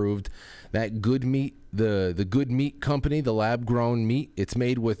also approved that Good Meat, the Good Meat company, the lab-grown meat. It's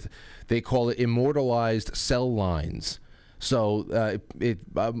made with, they call it immortalized cell lines. So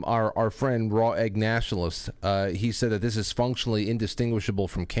our friend Raw Egg Nationalist, he said that this is functionally indistinguishable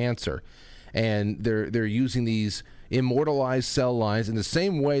from cancer, and they're using these immortalized cell lines in the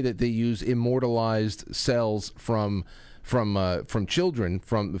same way that they use immortalized cells from children,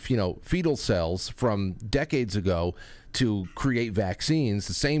 from fetal cells from decades ago to create vaccines.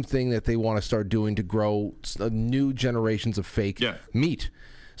 The same thing that they want to start doing to grow new generations of fake meat.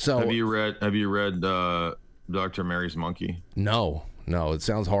 So have you read Dr. Mary's Monkey? No, it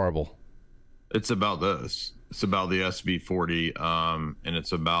sounds horrible. It's about this. It's about the SV40, and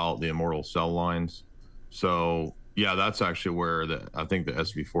it's about the immortal cell lines. So yeah, that's actually where I think the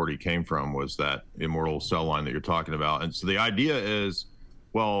SV40 came from, was that immortal cell line that you're talking about. And so the idea is,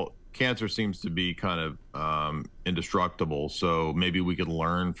 well, cancer seems to be kind of indestructible, so maybe we could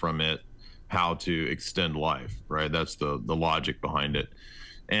learn from it how to extend life, right? That's the logic behind it.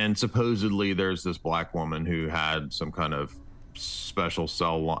 And supposedly there's this black woman who had some kind of special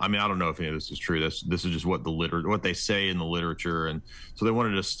cell line. I mean, I don't know if any of this is true. This is just what what they say in the literature. And so they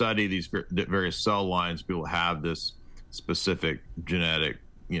wanted to study these various cell lines. People have this specific genetic,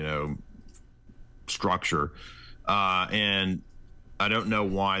 structure. And I don't know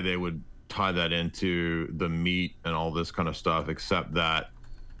why they would tie that into the meat and all this kind of stuff, except that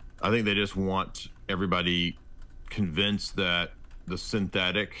I think they just want everybody convinced that the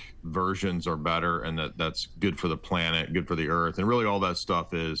synthetic versions are better, and that's good for the planet, good for the earth. And really all that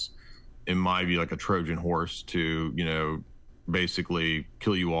stuff is, in my view, like a Trojan horse to, basically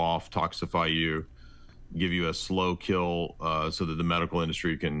kill you off, toxify you, give you a slow kill, so that the medical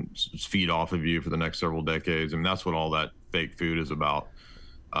industry can feed off of you for the next several decades. I mean, that's what all that fake food is about.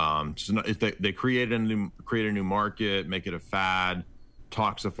 So if they create a new market, make it a fad,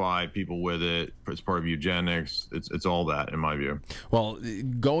 toxify people with it. It's part of eugenics. It's all that, in my view. Well,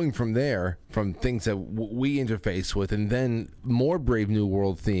 going from there, from things that we interface with, and then more Brave New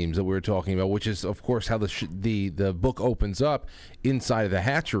World themes that we were talking about, which is, of course, how the book opens up inside of the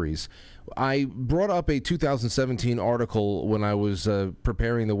hatcheries. I brought up a 2017 article when I was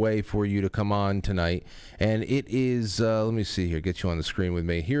preparing the way for you to come on tonight, and it is, let me see here, get you on the screen with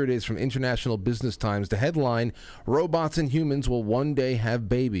me. Here it is from International Business Times. The headline, Robots and Humans Will One Day Have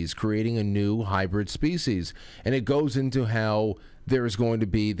Babies, Creating a New Hybrid Species. And it goes into how there is going to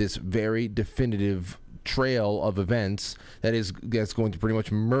be this very definitive trail of events that's going to pretty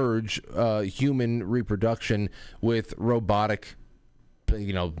much merge human reproduction with robotic,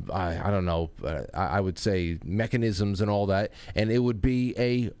 I don't know, I would say mechanisms and all that, and it would be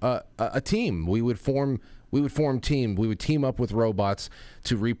a team. We would form team. We would team up with robots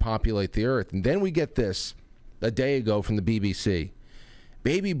to repopulate the earth. And then we get this a day ago from the BBC.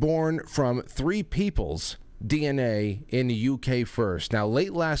 Baby born from 3 people's DNA in the UK first. Now,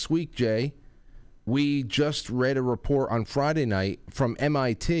 late last week, Jay, We just read a report on Friday night from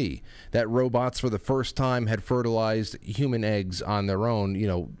MIT that robots for the first time had fertilized human eggs on their own,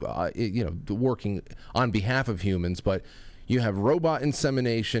 working on behalf of humans. But you have robot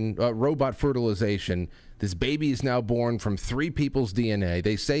insemination, robot fertilization. This baby is now born from 3 people's DNA.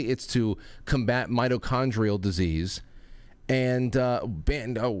 They say it's to combat mitochondrial disease. And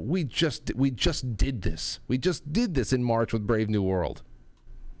we just did this. We just did this in March with Brave New World.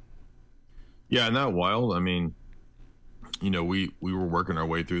 Yeah, isn't that wild? I mean, we were working our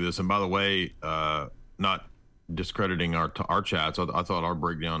way through this. And by the way, not discrediting our chats, I thought our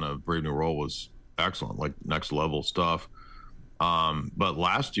breakdown of Brave New World was excellent, like next level stuff. But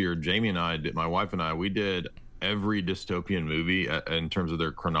last year, Jamie and I my wife and I, we did every dystopian movie in terms of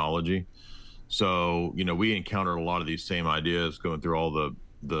their chronology. So, we encountered a lot of these same ideas going through all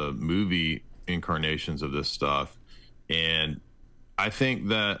the movie incarnations of this stuff. And I think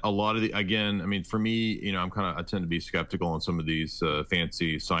that a lot of for me, I tend to be skeptical on some of these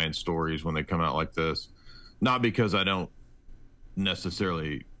fancy science stories when they come out like this, not because I don't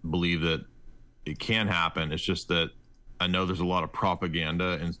necessarily believe that it can happen. It's just that I know there's a lot of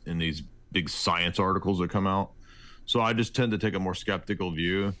propaganda in these big science articles that come out. So I just tend to take a more skeptical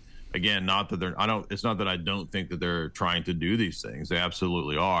view. Again, it's not that I don't think that they're trying to do these things. They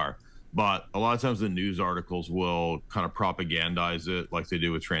absolutely are. But a lot of times the news articles will kind of propagandize it like they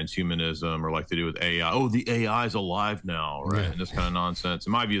do with transhumanism or like they do with AI. Oh, the AI is alive now, right? Yeah. And this kind of nonsense.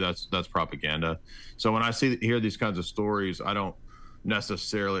 In my view, that's propaganda. So when I hear these kinds of stories, I don't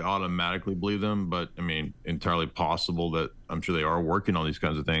necessarily automatically believe them, but entirely possible that I'm sure they are working on these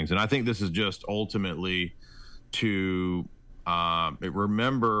kinds of things. And I think this is just ultimately to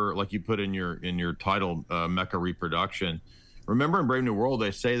remember, like you put in your title, Mecha-Reproduction. Remember in Brave New World,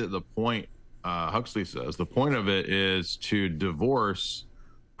 they say that the point, Huxley says, the point of it is to divorce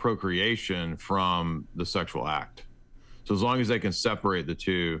procreation from the sexual act. So as long as they can separate the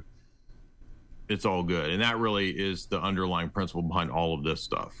two, it's all good. And that really is the underlying principle behind all of this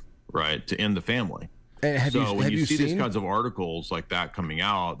stuff, right? To end the family. And when you see these kinds of articles like that coming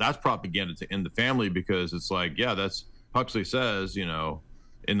out, that's propaganda to end the family, because it's like, yeah, that's Huxley says, in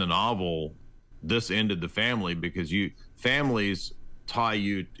the novel, this ended the family because families tie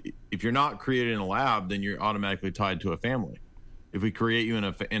you. If you're not created in a lab, then you're automatically tied to a family. If we create you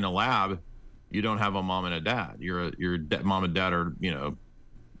in a lab, you don't have a mom and a dad. Your mom and dad are,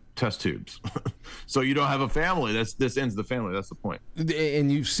 test tubes. So you don't have a family. This ends the family. That's the point.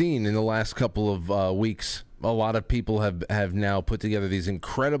 And you've seen in the last couple of weeks, a lot of people have now put together these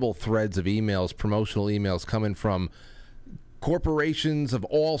incredible threads of emails, promotional emails coming from corporations of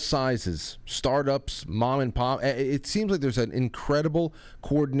all sizes, startups, mom and pop. It seems like there's an incredible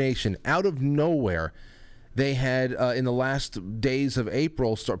coordination. Out of nowhere, they had, in the last days of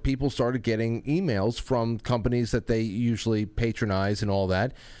April, people started getting emails from companies that they usually patronize and all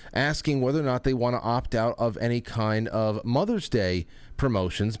that, asking whether or not they want to opt out of any kind of Mother's Day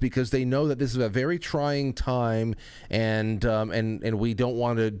promotions, because they know that this is a very trying time, and we don't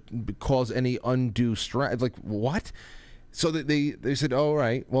want to cause any undue stress. Like, what? So they said, all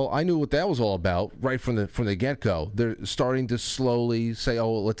right, well, I knew what that was all about right from the get-go. They're starting to slowly say,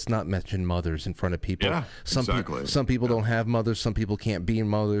 oh, well, let's not mention mothers in front of people. Yeah, exactly. Some people don't have mothers. Some people can't be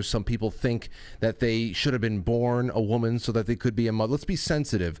mothers. Some people think that they should have been born a woman so that they could be a mother. Let's be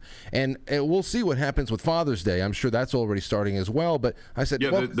sensitive. And we'll see what happens with Father's Day. I'm sure that's already starting as well. But I said,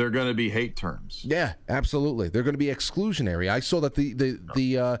 yeah, well, they're going to be hate terms. Yeah, absolutely. They're going to be exclusionary. I saw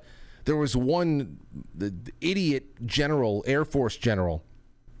that there was one idiot general, Air Force general,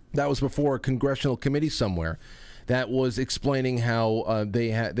 that was before a congressional committee somewhere, that was explaining how they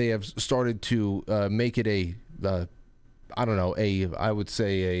have started to make it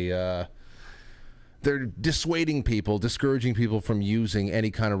they're dissuading people, discouraging people from using any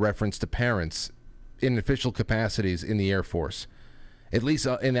kind of reference to parents in official capacities in the Air Force, at least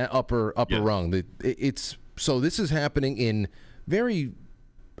in that upper rung. So this is happening in very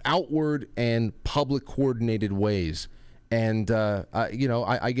outward and public coordinated ways, and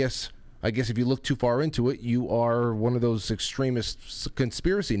I guess if you look too far into it, you are one of those extremist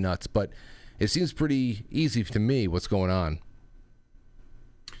conspiracy nuts. But it seems pretty easy to me what's going on.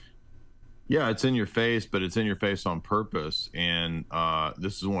 Yeah, it's in your face, but it's in your face on purpose. And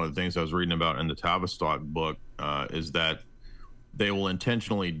this is one of the things I was reading about in the Tavistock book, is that they will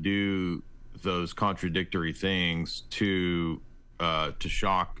intentionally do those contradictory things to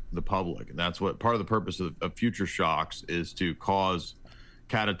shock the public. And that's what part of the purpose of future shocks is, to cause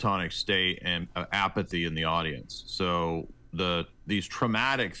catatonic state and apathy in the audience. So these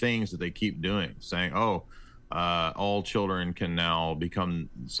traumatic things that they keep doing, saying, oh, all children can now become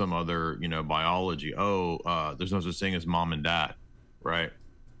some other, biology. There's no such thing as mom and dad, right?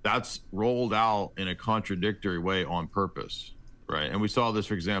 That's rolled out in a contradictory way on purpose, right? And we saw this,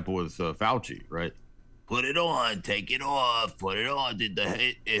 for example, with Fauci, right? Put it on, take it off, put it on.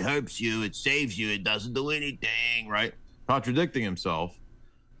 It helps you, it saves you, it doesn't do anything, right? Contradicting himself.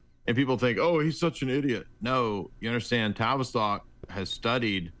 And people think, oh, he's such an idiot. No, you understand, Tavistock has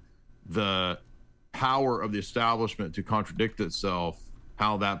studied the power of the establishment to contradict itself,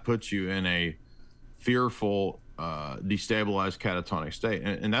 how that puts you in a fearful, destabilized catatonic state.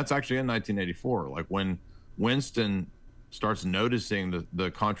 And that's actually in 1984, like when Winston starts noticing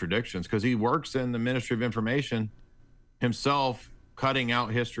the contradictions, because he works in the Ministry of Information himself, cutting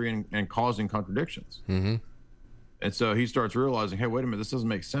out history and causing contradictions. Mm-hmm. And so he starts realizing, hey, wait a minute, this doesn't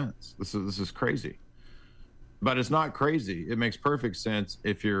make sense. This is crazy. But it's not crazy. It makes perfect sense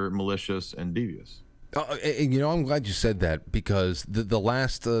if you're malicious and devious. And, I'm glad you said that, because the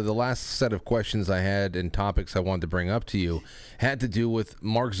last set of questions I had and topics I wanted to bring up to you had to do with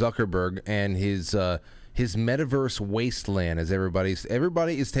Mark Zuckerberg and his metaverse wasteland, as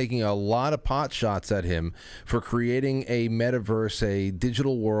everybody is taking a lot of pot shots at him for creating a metaverse, a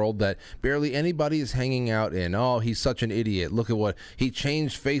digital world that barely anybody is hanging out in. Oh, he's such an idiot. Look at what he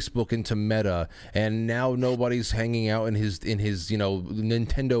changed Facebook into Meta, and now nobody's hanging out in his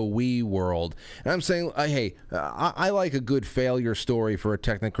Nintendo Wii world. And I'm saying, hey, I like a good failure story for a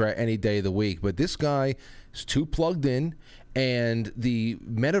technocrat any day of the week, but this guy is too plugged in, and the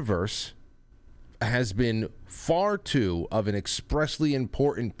metaverse has been far too of an expressly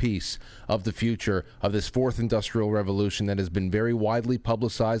important piece of the future of this fourth industrial revolution that has been very widely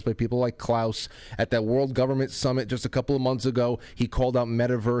publicized by people like Klaus. At that World Government Summit just a couple of months ago, he called out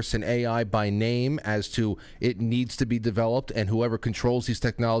metaverse and AI by name as to it needs to be developed, and whoever controls these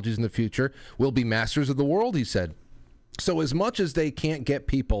technologies in the future will be masters of the world, he said. So as much as they can't get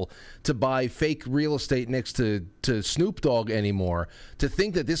people to buy fake real estate next to Snoop Dogg anymore, to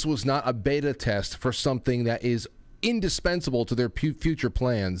think that this was not a beta test for something that is indispensable to their future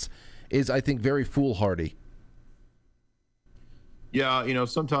plans is, I think, very foolhardy. Yeah,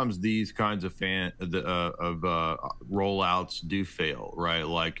 sometimes these kinds of rollouts do fail, right?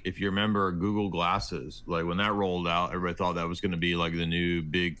 Like if you remember Google Glasses, like when that rolled out, everybody thought that was going to be like the new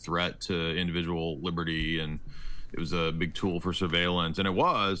big threat to individual liberty, and it was a big tool for surveillance, and it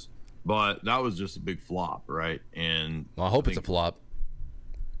was, but that was just a big flop, right? And well, I hope it's a flop.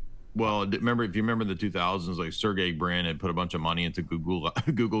 Well, if you remember the 2000s, like Sergey Brin had put a bunch of money into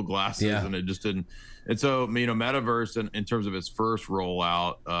Google Glasses, yeah, and it just didn't. And so, Metaverse, in terms of its first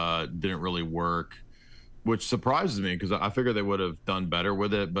rollout, didn't really work, which surprises me because I figured they would have done better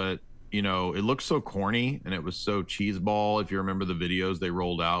with it. But it looked so corny and it was so cheeseball. If you remember the videos they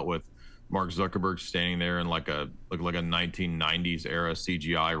rolled out with Mark Zuckerberg standing there in like a 1990s era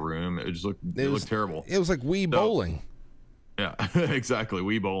CGI room. It looked terrible. It was like Wii bowling. Yeah, exactly.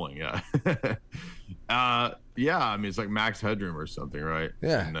 Wii bowling. Yeah. Yeah. It's like Max Headroom or something, right?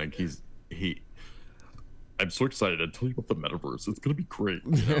 Yeah. And like I'm so excited to tell you about the metaverse. It's going to be great.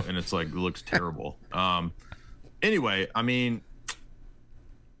 And it's like, it looks terrible. Anyway,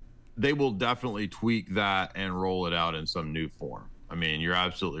 they will definitely tweak that and roll it out in some new form. You're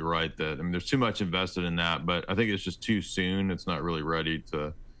absolutely right that there's too much invested in that, but I think it's just too soon. It's not really ready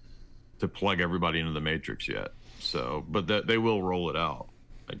to plug everybody into the matrix yet. So, but they will roll it out,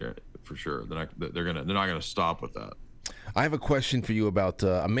 for sure. They're not going to stop with that. I have a question for you about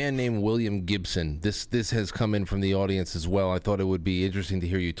a man named William Gibson. This has come in from the audience as well. I thought it would be interesting to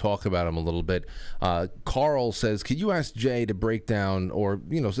hear you talk about him a little bit. Carl says, could you ask Jay to break down or,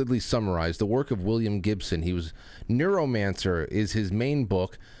 at least summarize the work of William Gibson? He was Neuromancer is his main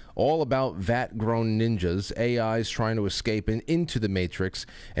book, all about vat-grown ninjas, AIs trying to escape into the Matrix,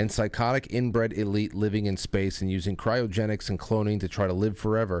 and psychotic inbred elite living in space and using cryogenics and cloning to try to live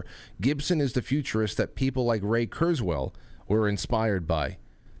forever. Gibson is the futurist that people like Ray Kurzweil were inspired by.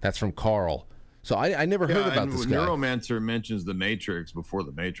 That's from Carl. So I never heard about this guy. Neuromancer mentions the Matrix before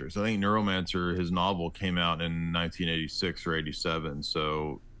the Matrix. I think Neuromancer, his novel, came out in 1986 or 87.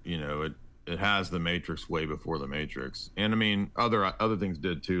 So, it has the Matrix way before the Matrix. And other things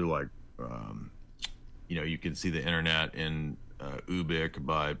did too, like you can see the internet in Ubik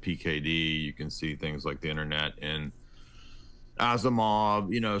by PKD. You can see things like the internet in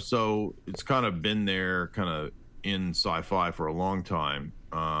Asimov, so it's kind of been there kind of in sci-fi for a long time.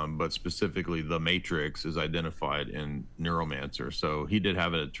 But specifically the Matrix is identified in Neuromancer. So he did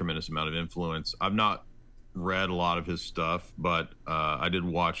have a tremendous amount of influence. I've not read a lot of his stuff, but I did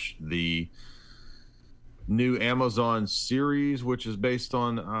watch the new Amazon series, which is based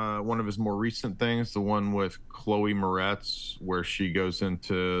on one of his more recent things, the one with Chloe Moretz, where she goes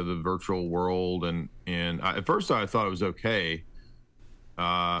into the virtual world. And at first I thought it was okay.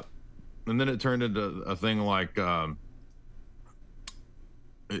 And then it turned into a thing like,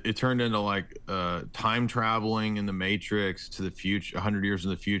 it turned into like time traveling in the Matrix to the future, 100 years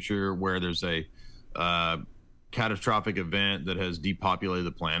in the future, where there's a catastrophic event that has depopulated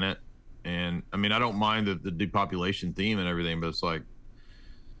the planet. And I mean, I don't mind the depopulation theme and everything, but it's like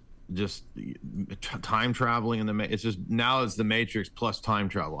just time traveling in the it's just now it's the Matrix plus time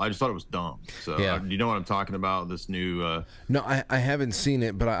travel. I just thought it was dumb. So yeah. You know what I'm talking about? This new no, I haven't seen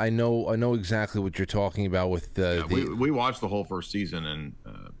it, but I know exactly what you're talking about with we watched the whole first season, and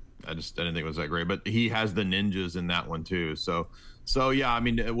I didn't think it was that great, but he has the ninjas in that one too. So yeah, I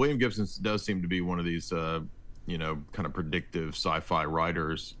mean, William Gibson does seem to be one of these you know, kind of predictive sci-fi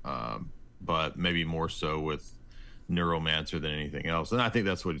writers, but maybe more so with Neuromancer than anything else. And I think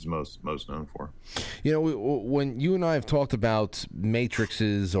that's what he's most known for. You know, when you and I have talked about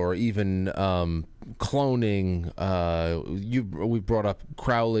matrices or even cloning, we've brought up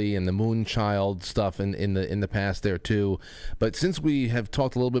Crowley and the Moonchild stuff in the past there too. But since we have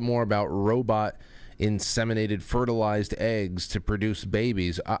talked a little bit more about robot inseminated fertilized eggs to produce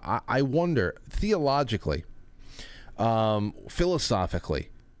babies, I wonder theologically, philosophically,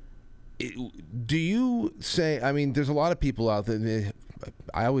 do you say, I mean, there's a lot of people out there,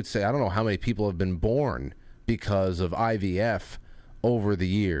 I would say, I don't know how many people have been born because of IVF over the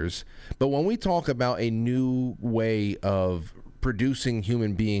years, but when we talk about a new way of producing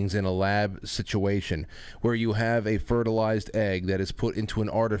human beings in a lab situation where you have a fertilized egg that is put into an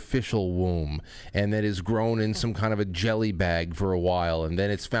artificial womb and that is grown in some kind of a jelly bag for a while, and then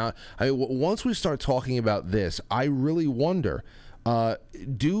it's found, I mean, once we start talking about this, I really wonder,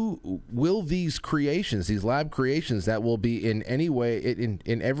 will these creations, these lab creations that will be in any way,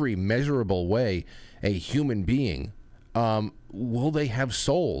 in every measurable way, a human being, will they have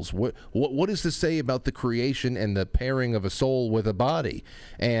souls? What is to say about the creation and the pairing of a soul with a body?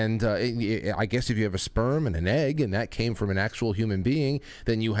 And I guess if you have a sperm and an egg, and that came from an actual human being,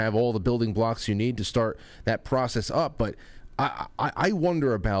 then you have all the building blocks you need to start that process up. But I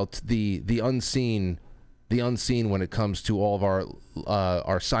wonder about the unseen when it comes to all of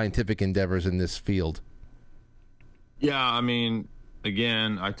our scientific endeavors in this field. Yeah, I mean,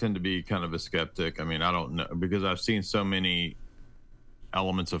 again, I tend to be kind of a skeptic. I mean, I don't know, because I've seen so many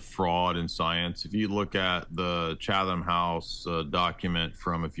elements of fraud in science. If you look at the Chatham House document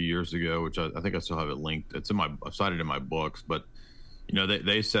from a few years ago, which I think I still have it linked, I've cited in my books, but you know,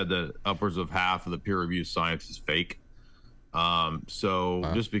 they said that upwards of half of the peer-reviewed science is fake.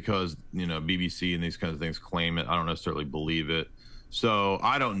 Just because, you know, BBC and these kinds of things claim it, I don't necessarily believe it. So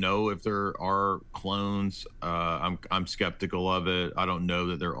I don't know if there are clones. I'm skeptical of it. I don't know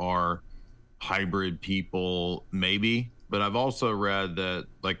that there are hybrid people, maybe, but I've also read that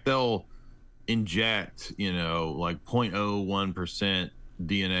like they'll inject, you know, like 0.01%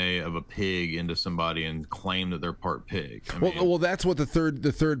 DNA of a pig into somebody and claim that they're part pig. Well, that's what the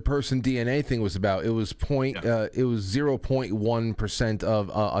third person DNA thing was about. It was 0.1%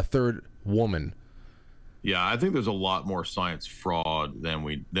 of a third woman. Yeah, I think there's a lot more science fraud than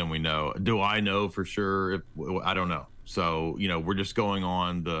we know. Do I know for sure? I don't know. So, you know, we're just going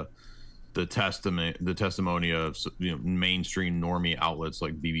on the testimony of, you know, mainstream normie outlets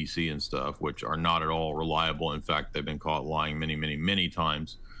like BBC and stuff, which are not at all reliable. In fact, they've been caught lying many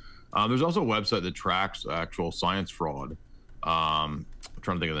times. There's also a website that tracks actual science fraud. I'm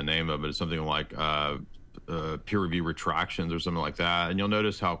trying to think of the name of it. It's something like peer review retractions or something like that. And you'll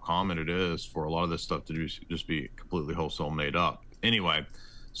notice how common it is for a lot of this stuff to just be completely wholesale made up. Anyway,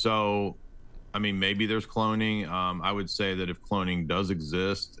 so I mean, maybe there's cloning. I would say that if cloning does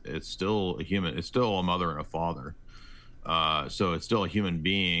exist, it's still a human. It's still a mother and a father. So it's still a human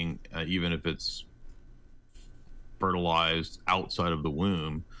being, even if it's fertilized outside of the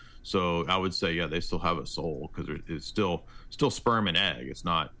womb. So I would say, yeah, they still have a soul because it's still sperm and egg. It's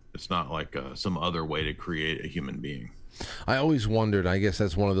not like some other way to create a human being. I always wondered, I guess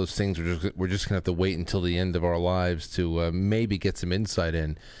that's one of those things we're just going to have to wait until the end of our lives to maybe get some insight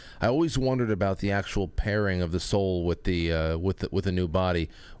in. I always wondered about the actual pairing of the soul with the new body.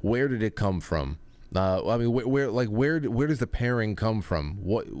 Where did it come from? I mean, where does the pairing come from?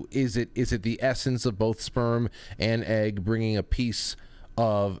 What is it? Is it the essence of both sperm and egg bringing a piece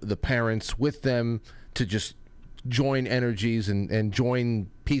of the parents with them to just join energies and join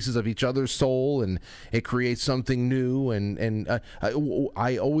pieces of each other's soul, and it creates something new. And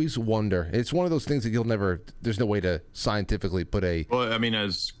I always wonder. It's one of those things that you'll never. There's no way to scientifically put a. Well, I mean,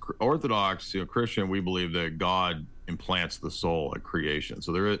 as Orthodox, Christian, we believe that God implants the soul at creation.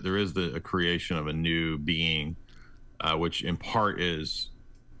 So there is a creation of a new being, which in part is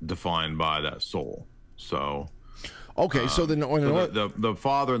defined by that soul. So. Okay, so the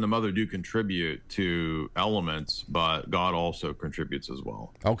father and the mother do contribute to elements, but God also contributes as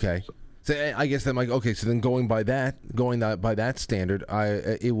well. Okay, so I guess that might. Okay, so then going by that standard,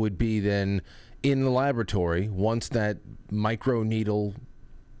 it would be then in the laboratory once that micro needle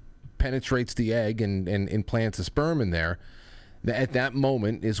penetrates the egg and implants a sperm in there. At that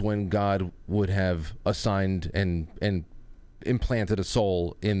moment is when God would have assigned and implanted a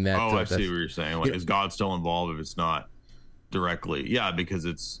soul in that. I see what you're saying. Like, is God still involved if it's not directly? Yeah, because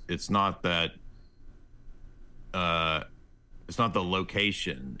it's not that it's not the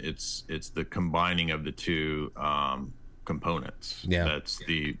location. It's the combining of the two components. Yeah, that's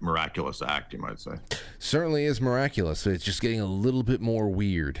the miraculous act, you might say. Certainly is miraculous. It's just getting a little bit more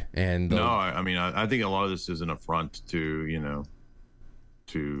weird. And no, I mean, I think a lot of this is an affront to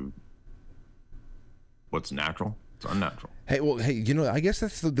to what's natural. It's unnatural. Hey, I guess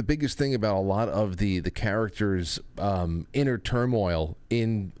that's the biggest thing about a lot of the characters' inner turmoil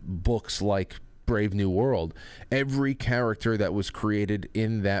in books like Brave New World. Every character that was created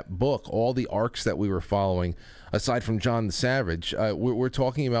in that book, all the arcs that we were following, aside from John the Savage, we're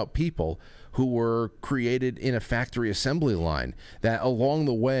talking about people who were created in a factory assembly line, that along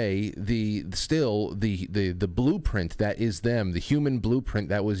the way, the blueprint that is them, the human blueprint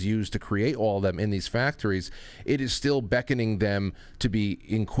that was used to create all of them in these factories, it is still beckoning them to be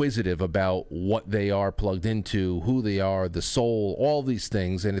inquisitive about what they are plugged into, who they are, the soul, all these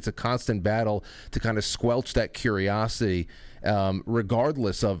things. And it's a constant battle to kind of squelch that curiosity,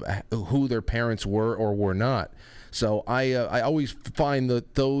 regardless of who their parents were or were not. So I always find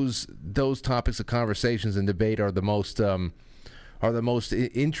that those topics of conversations and debate are the most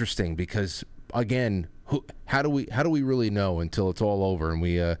interesting, because again, how do we really know until it's all over and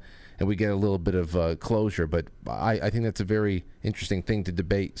we get a little bit of closure? But I think that's a very interesting thing to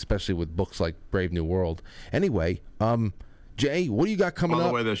debate, especially with books like Brave New World. Anyway, Jay, what do you got coming up? By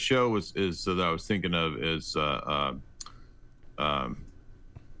the way, the show is that I was thinking of is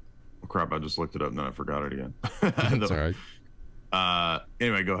crap, I just looked it up and then I forgot it again. That's all right.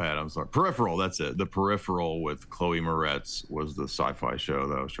 Anyway, go ahead. I'm sorry. Peripheral, that's it. The Peripheral with Chloe Moretz was the sci-fi show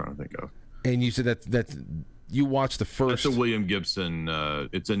that I was trying to think of. And you said that you watched the first. It's a William Gibson.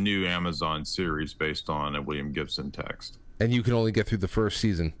 It's a new Amazon series based on a William Gibson text. And you can only get through the first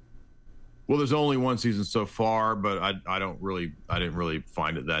season. Well, there's only one season so far, but I didn't really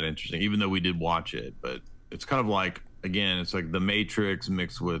find it that interesting, even though we did watch it. But it's kind of like, again, it's like the Matrix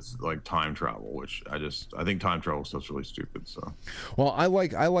mixed with like time travel, which I think time travel stuff's really stupid. So, well, I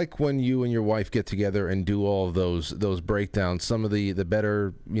like when you and your wife get together and do all of those breakdowns. Some of the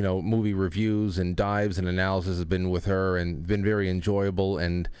better movie reviews and dives and analysis have been with her and been very enjoyable.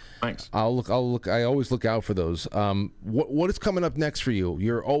 And thanks. I always look out for those. What is coming up next for you?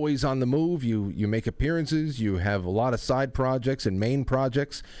 You're always on the move. You make appearances. You have a lot of side projects and main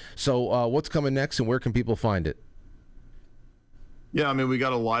projects. So what's coming next, and where can people find it? Yeah, I mean, we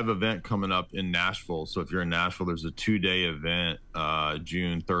got a live event coming up in Nashville. So if you're in Nashville, there's a 2-day event,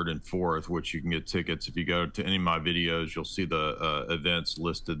 June 3rd and 4th, which you can get tickets. If you go to any of my videos, you'll see the events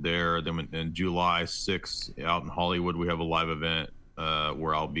listed there. Then in July 6th, out in Hollywood, we have a live event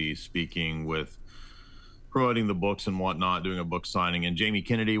where I'll be speaking promoting the books and whatnot, doing a book signing. And Jamie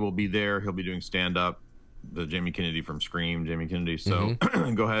Kennedy will be there. He'll be doing stand-up. The Jamie Kennedy from Scream, Jamie Kennedy. So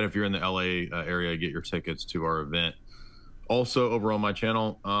go ahead, if you're in the LA area, get your tickets to our event. Also, over on my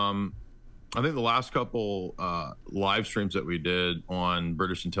channel, I think the last couple live streams that we did on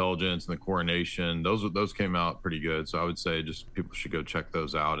British intelligence and the Coronation, those came out pretty good. So I would say just people should go check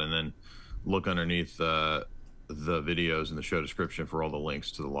those out, and then look underneath the videos in the show description for all the links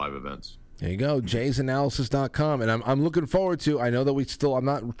to the live events. There you go, jaysanalysis.com. And I'm looking forward to, I know that I'm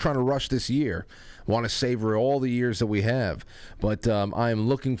not trying to rush this year. I want to savor all the years that we have. But I'm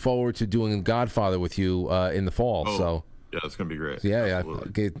looking forward to doing Godfather with you in the fall. So. Yeah, it's gonna be great. Yeah.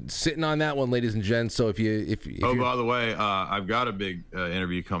 Okay, sitting on that one, ladies and gents. So if by the way, I've got a big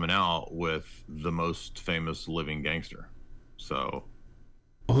interview coming out with the most famous living gangster. So,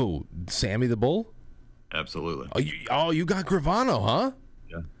 who? Sammy the Bull? Absolutely. You got Gravano, huh?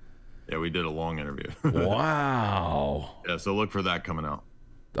 Yeah, we did a long interview. Wow. Yeah, so look for that coming out.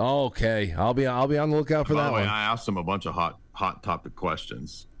 Okay, I'll be on the lookout for that. By the way, one. I asked him a bunch of hot topic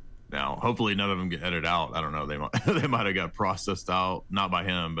questions.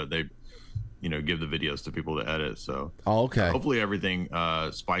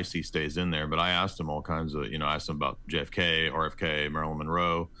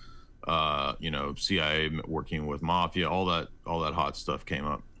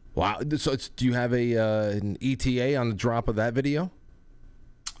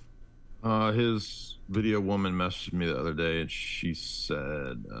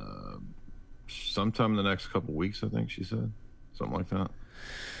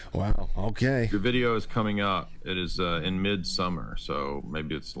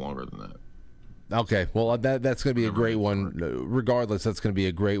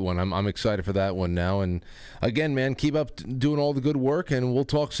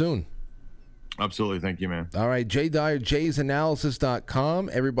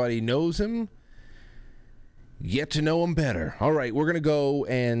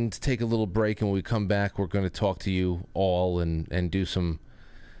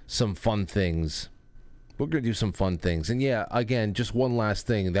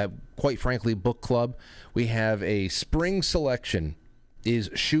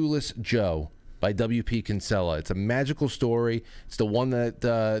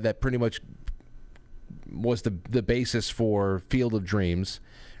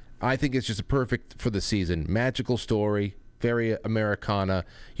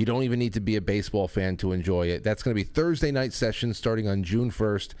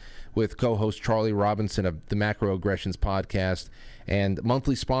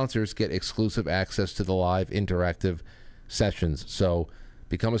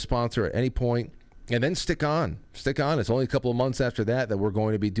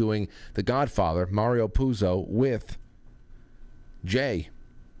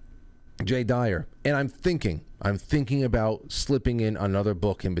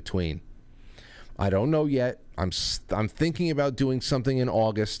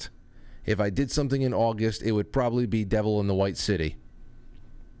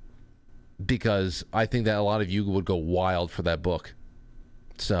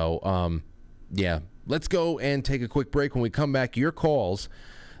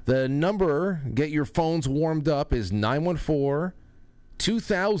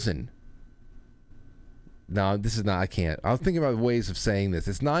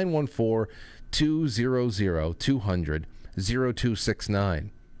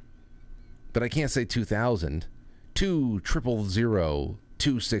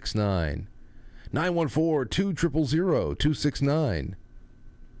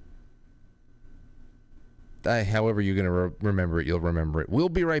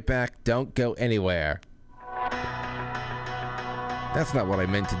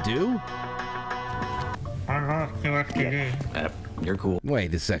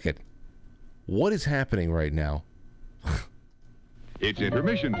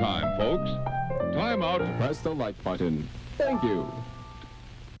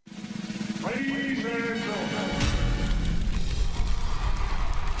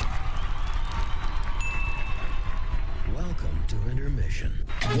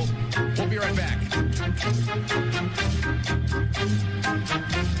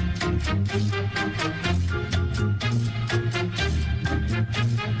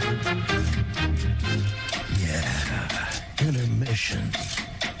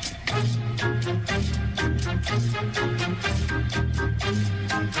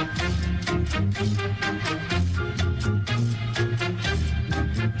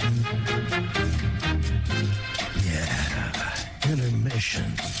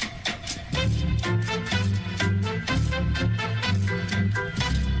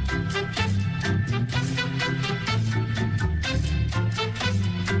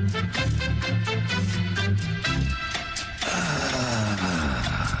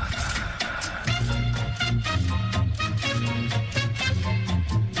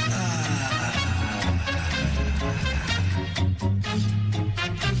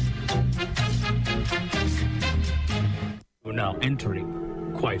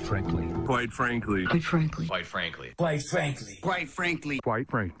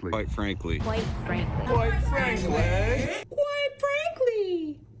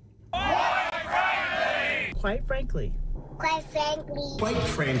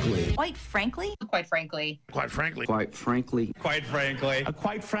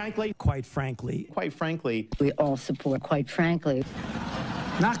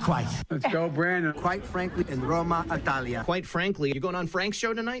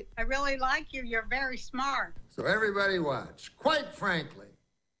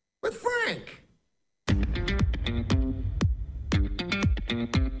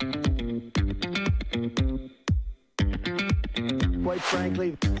 quite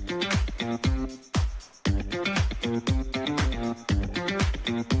frankly.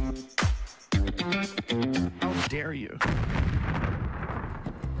 How dare you?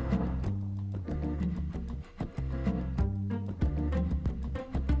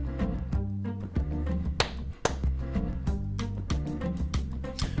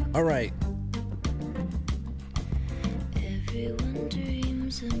 All right. Everyone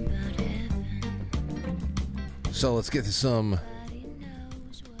dreams about heaven. So let's get to some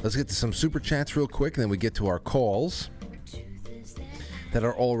super chats real quick, and then we get to our calls that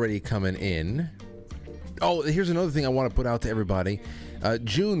are already coming in. Oh, here's another thing I want to put out to everybody.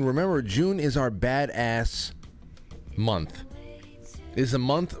 June, remember, June is our badass month. It is a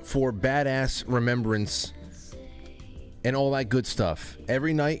month for badass remembrance and all that good stuff.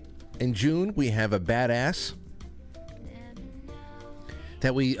 Every night in June, we have a badass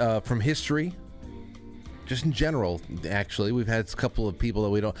that we, from history, just in general, actually, we've had a couple of people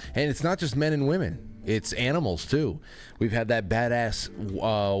that we don't, and it's not just men and women, it's animals too. We've had that badass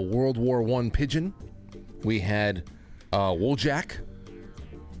World War I pigeon. We had Wojak,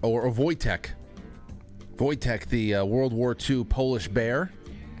 or Wojtek. Wojtek, the World War II Polish bear.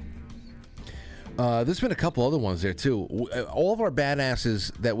 There's been a couple other ones there too. All of our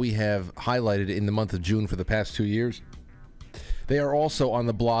badasses that we have highlighted in the month of June for the past 2 years, they are also on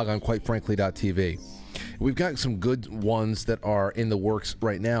the blog on quitefrankly.tv. We've got some good ones that are in the works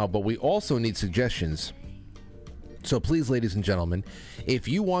right now, but we also need suggestions. So please, ladies and gentlemen, if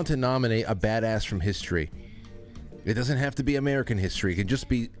you want to nominate a badass from history, it doesn't have to be American history. It can just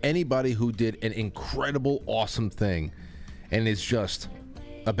be anybody who did an incredible, awesome thing and is just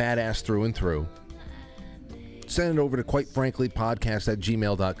a badass through and through. Send it over to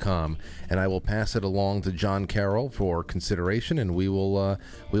quitefranklypodcast@gmail.com, and I will pass it along to John Carroll for consideration, and we will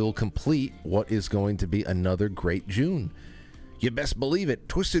complete what is going to be another great June. You best believe it.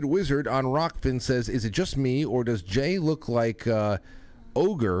 Twisted Wizard on Rockfin says, is it just me, or does Jay look like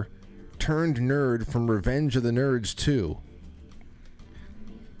Ogre turned nerd from Revenge of the Nerds 2?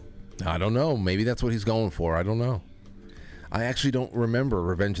 I don't know. Maybe that's what he's going for. I don't know. I actually don't remember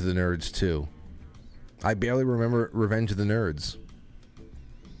Revenge of the Nerds 2. I barely remember Revenge of the Nerds.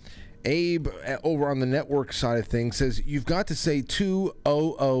 Abe, over on the network side of things, says, you've got to say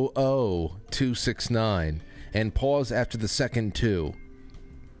 2000-269 and pause after the second 2.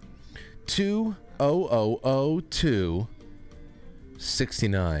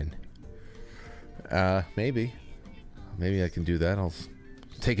 2000-269. Maybe I can do that. I'll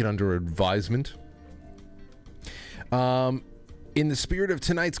take it under advisement. In the spirit of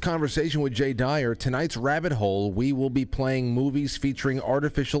tonight's conversation with Jay Dyer, tonight's rabbit hole, we will be playing movies featuring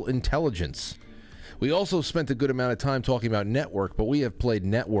artificial intelligence. We also spent a good amount of time talking about Network, but we have played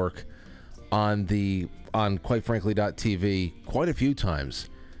Network on quitefrankly.tv quite a few times.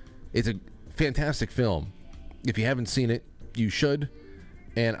 It's a fantastic film. If you haven't seen it, you should.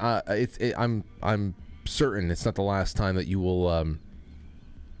 And I'm certain it's not the last time that you will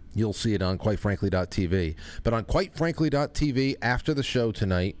you'll see it on quitefrankly.tv. But on quitefrankly.tv, after the show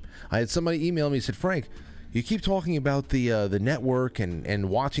tonight, I had somebody email me and said, Frank, you keep talking about the network and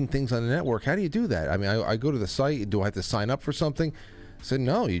watching things on the network. How do you do that? I mean, I go to the site. Do I have to sign up for something? I said,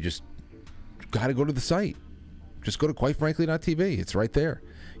 no, you just got to go to the site. Just go to quitefrankly.tv. It's right there.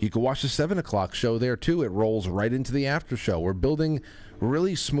 You can watch the 7 o'clock show there, too. It rolls right into the after show. We're building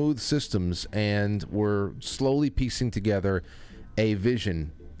really smooth systems, and we're slowly piecing together a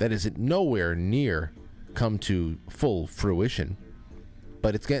vision that is nowhere near come to full fruition,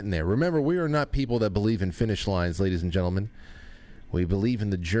 but it's getting there. Remember, we are not people that believe in finish lines, ladies and gentlemen. We believe in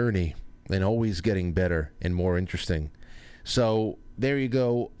the journey and always getting better and more interesting. So there you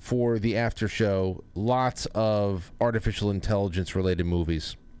go for the after show. Lots of artificial intelligence related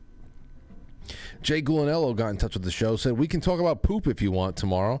movies. Jay Gulanello got in touch with the show, said we can talk about poop if you want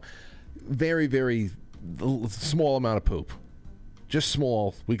tomorrow. Very, very small amount of poop. Just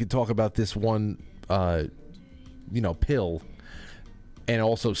small. We could talk about this one, pill, and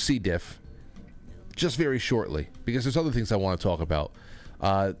also C. diff, just very shortly, because there's other things I want to talk about.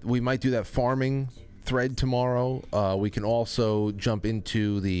 We might do that farming thread tomorrow. We can also jump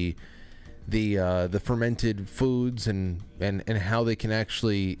into the fermented foods and how they can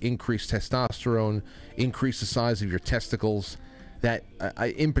actually increase testosterone, increase the size of your testicles. That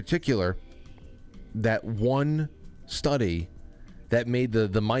in particular, that one study that made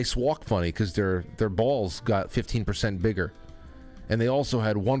the mice walk funny because their balls got 15% bigger. And they also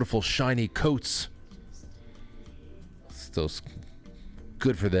had wonderful shiny coats. Those,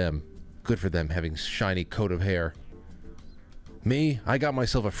 good for them. Good for them having shiny coat of hair. Me, I got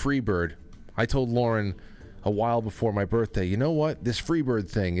myself a free bird. I told Lauren a while before my birthday, you know what? This Freebird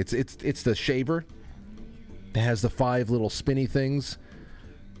thing, it's the shaver. It has the 5 little spinny things,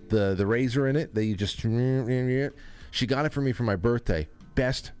 the razor in it that you just... She got it for me for my birthday.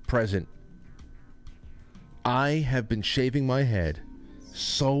 Best present. I have been shaving my head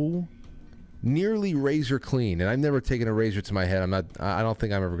so nearly razor clean, and I've never taken a razor to my head. I don't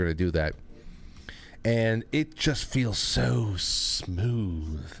think I'm ever going to do that. And it just feels so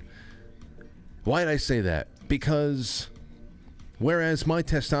smooth. Why did I say that? Because whereas my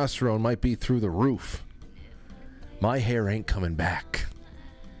testosterone might be through the roof, my hair ain't coming back.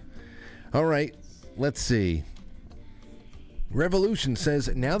 All right, let's see. Revolution says,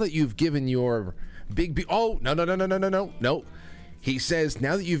 now that you've given your big... No. He says,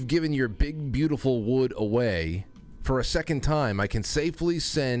 now that you've given your big, beautiful wood away, for a second time, I can safely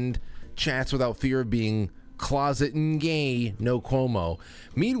send chats without fear of being closet and gay, no Cuomo.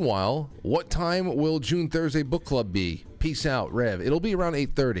 Meanwhile, what time will June Thursday book club be? Peace out, Rev. It'll be around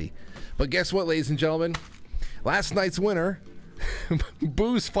 8:30. But guess what, ladies and gentlemen? Last night's winner,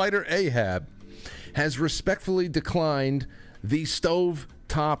 Booze Fighter Ahab, has respectfully declined the stove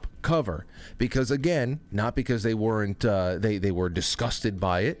top cover because, again, not because they weren't they were disgusted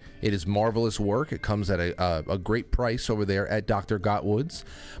by it. It is marvelous work. It comes at a great price over there at Dr. Gottwood's,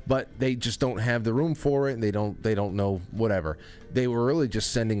 but they just don't have the room for it, and they don't know whatever. They were really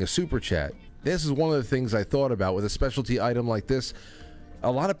just sending a super chat. This is one of the things I thought about with a specialty item like this.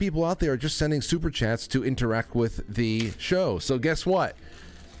 A lot of people out there are just sending super chats to interact with the show. So guess what?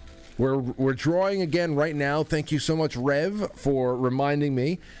 We're drawing again right now. Thank you so much, Rev, for reminding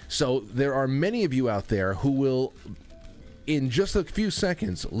me. So there are many of you out there who will, in just a few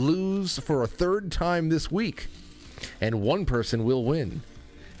seconds, lose for a third time this week. And one person will win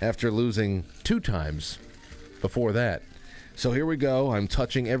after losing 2 times before that. So here we go. I'm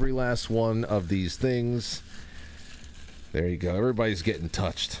touching every last one of these things. There you go. Everybody's getting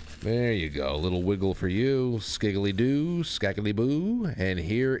touched. There you go. A little wiggle for you. Skiggly-doo, skackily-boo. And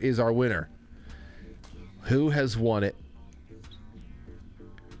here is our winner. Who has won it?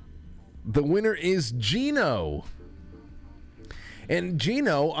 The winner is Gino. And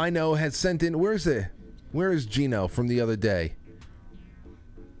Gino, I know, has sent in... Where is Gino from the other day?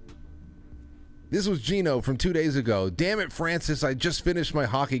 This was Gino from 2 days ago. Damn it, Francis. I just finished my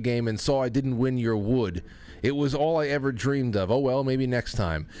hockey game and saw I didn't win your wood. It was all I ever dreamed of. Oh, well, maybe next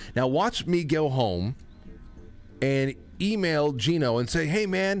time. Now, watch me go home and email Gino and say, hey,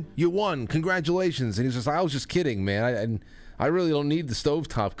 man, you won. Congratulations. And he says, I was just kidding, man. I really don't need the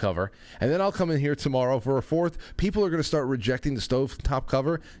stovetop cover. And then I'll come in here tomorrow for a 4th. People are going to start rejecting the stovetop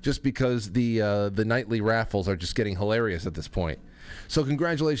cover just because the nightly raffles are just getting hilarious at this point. So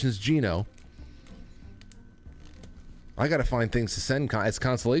congratulations, Gino. I got to find things to send as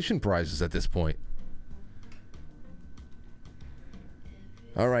consolation prizes at this point.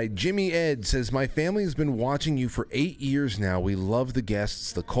 All right, Jimmy Ed says, my family has been watching you for 8 years now. We love the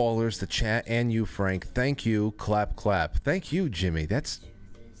guests, the callers, the chat, and you, Frank. Thank you. Clap, clap. Thank you, Jimmy. That's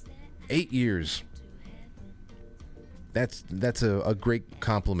 8 years. That's a great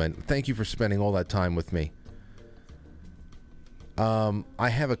compliment. Thank you for spending all that time with me. I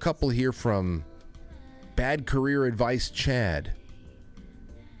have a couple here from Bad Career Advice Chad.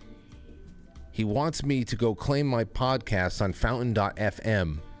 He wants me to go claim my podcast on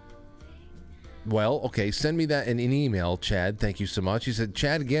fountain.fm. Well, okay, send me that in an email, Chad. Thank you so much. He said,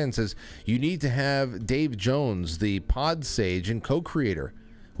 Chad again says, you need to have Dave Jones, the pod sage and co-creator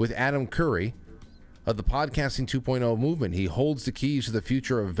with Adam Curry of the Podcasting 2.0 movement. He holds the keys to the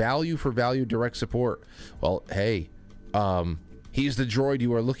future of value for value direct support. Well, hey, he's the droid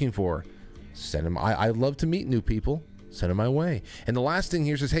you are looking for. Send him. I love to meet new people. Send him my way. And the last thing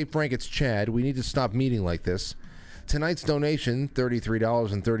here says, hey, Frank, it's Chad. We need to stop meeting like this. Tonight's donation,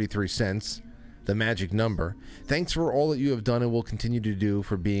 $33.33, the magic number. Thanks for all that you have done and will continue to do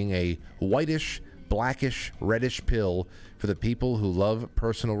for being a whitish, blackish, reddish pill for the people who love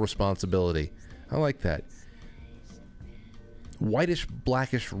personal responsibility. I like that. Whitish,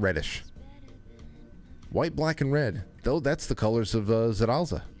 blackish, reddish. White, black, and red. Though that's the colors of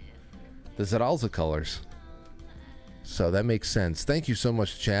Zeralza. The Zeralza colors. So that makes sense. Thank you so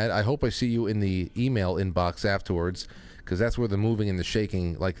much, Chad. I hope I see you in the email inbox afterwards, because that's where the moving and the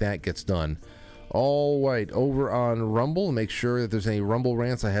shaking like that gets done. All right, over on Rumble, make sure that there's any Rumble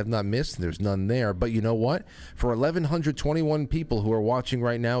rants I have not missed. There's none there. But you know what? For 1,121 people who are watching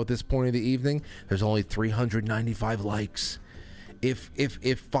right now at this point of the evening, there's only 395 likes. If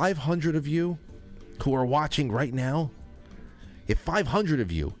 500 of you who are watching right now, if 500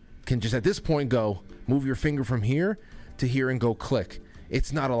 of you can just at this point go, move your finger from here to here and go click.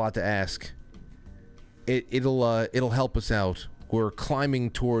 It's not a lot to ask. it'll help us out. We're climbing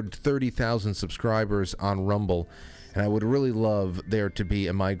toward 30,000 subscribers on Rumble, and I would really love there to be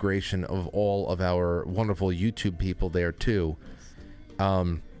a migration of all of our wonderful YouTube people there too.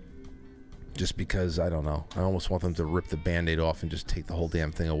 Just because, I don't know, I almost want them to rip the Band-Aid off and just take the whole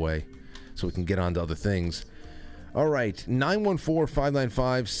damn thing away so we can get on to other things. All right,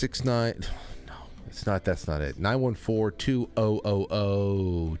 914-595-69... No, it's not. That's not it.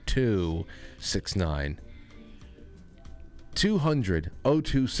 914-2000-269.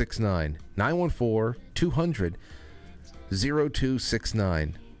 200-0269.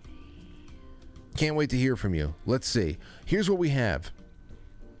 914-200-0269. Can't wait to hear from you. Let's see. Here's what we have.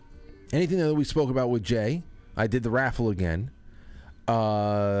 Anything that we spoke about with Jay. I did the raffle again.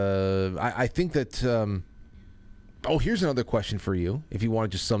 I think that... here's another question for you. If you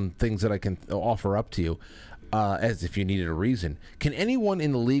want just some things that I can offer up to you, as if you needed a reason. Can anyone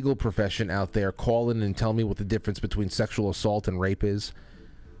in the legal profession out there call in and tell me what the difference between sexual assault and rape is?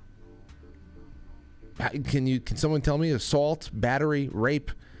 Can someone tell me? Assault, battery,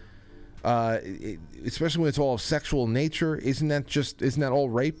 rape, especially when it's all of sexual nature, isn't that all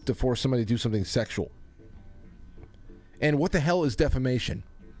rape to force somebody to do something sexual? And what the hell is defamation?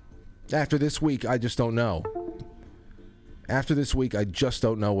 After this week, I just don't know. After this week, I just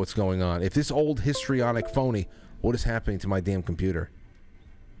don't know what's going on. If this old histrionic phony, what is happening to my damn computer?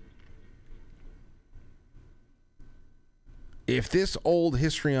 If this old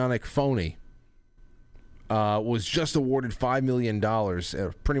histrionic phony was just awarded $5 million,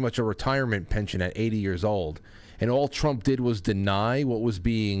 pretty much a retirement pension at 80 years old, and all Trump did was deny what was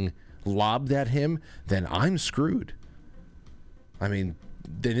being lobbed at him, then I'm screwed. I mean,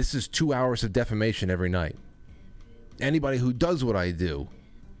 then this is 2 hours of defamation every night. Anybody who does what I do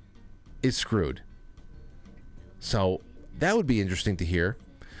is screwed. So that would be interesting to hear.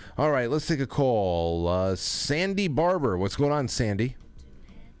 All right, let's take a call. Sandy Barber. What's going on, Sandy?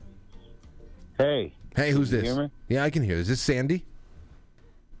 Hey. Hey, who's this? Can you hear me? Yeah, I can hear. Is this Sandy?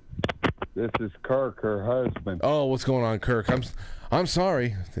 This is Kirk, her husband. Oh, what's going on, Kirk? I'm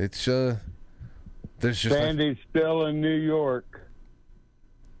sorry. It's there's just Sandy's still in New York.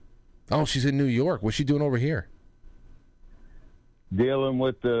 Oh, she's in New York. What's she doing over here? Dealing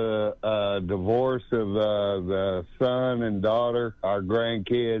with the divorce of the son and daughter, our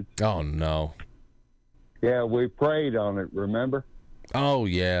grandkids. Oh, no. Yeah, we prayed on it, remember? Oh,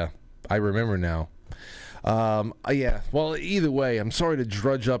 yeah. I remember now. Yeah. Well, either way, I'm sorry to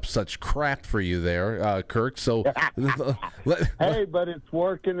drudge up such crap for you there, Kirk. So, hey, but it's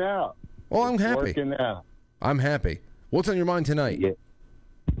working out. Well, I'm happy. Working out. I'm happy. What's on your mind tonight? Yeah.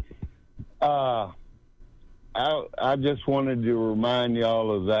 I just wanted to remind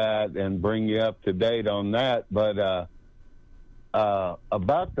y'all of that and bring you up to date on that. But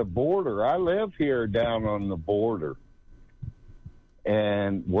about the border, I live here down on the border.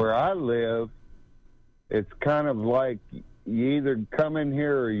 And where I live, it's kind of like you either come in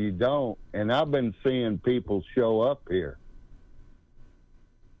here or you don't. And I've been seeing people show up here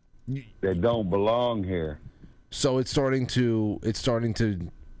that don't belong here. So it's starting to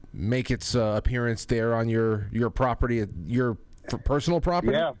make its appearance there on your property, your personal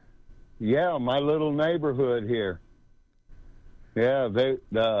property? Yeah, my little neighborhood here. Yeah,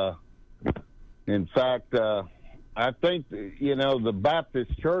 in fact, I think, the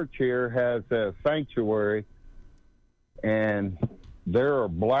Baptist church here has a sanctuary, and there are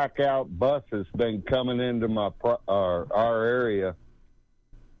blackout buses been coming into our area.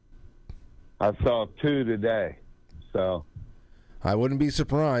 I saw 2 today, so... I wouldn't be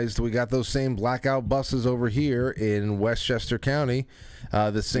surprised. We got those same blackout buses over here in Westchester County.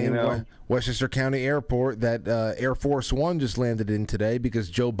 The same Westchester County Airport that Air Force One just landed in today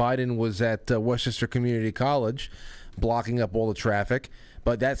because Joe Biden was at Westchester Community College blocking up all the traffic.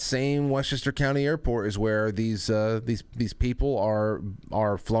 But that same Westchester County Airport is where these people are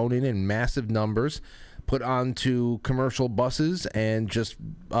flown in massive numbers, put onto commercial buses, and just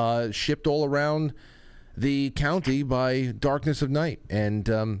shipped all around the county by darkness of night, and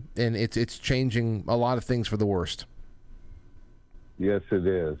it's changing a lot of things for the worst. Yes, it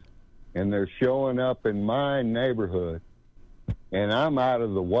is, and they're showing up in my neighborhood, and I'm out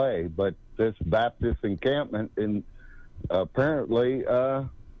of the way. But this Baptist encampment apparently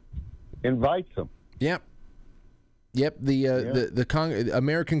invites them. Yep. The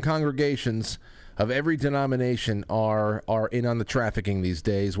American congregations of every denomination are in on the trafficking these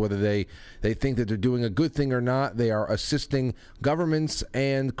days, whether they think that they're doing a good thing or not. They are assisting governments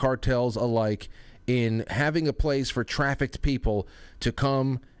and cartels alike in having a place for trafficked people to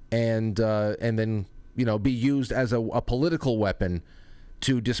come and then be used as a political weapon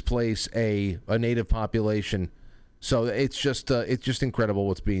to displace a native population. So it's just incredible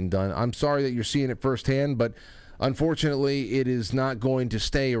what's being done. I'm sorry that you're seeing it firsthand, but unfortunately, it is not going to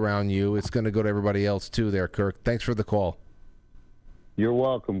stay around you. It's going to go to everybody else too there, Kirk. Thanks for the call. You're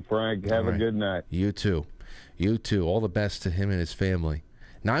welcome, Frank. Have a good night. You too. You too. All the best to him and his family.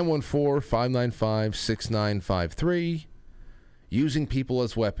 914-595-6953. Using people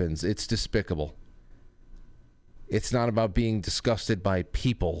as weapons. It's despicable. It's not about being disgusted by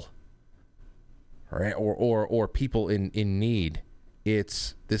people, right? Or people in need.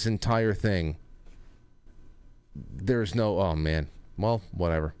 It's this entire thing. There's no, oh man. Well,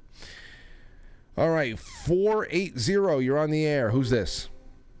 whatever. All right, 480, you're on the air. Who's this?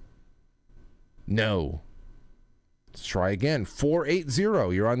 No. Let's try again.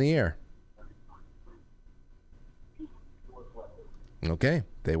 480, you're on the air. Okay,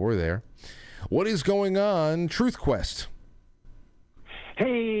 they were there. What is going on, Truth Quest?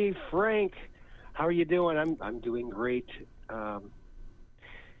 Hey, Frank. How are you doing? I'm doing great.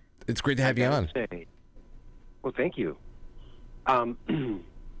 It's great to have you on. Well, thank you.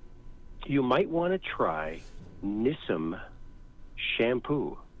 You might want to try Nissim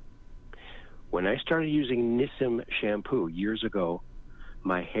shampoo. When I started using Nissim shampoo years ago,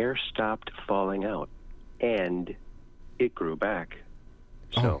 my hair stopped falling out, and it grew back.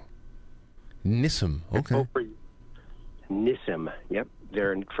 So, Nissim, okay. Nissim, yep.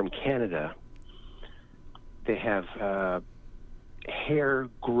 They're from Canada. They have hair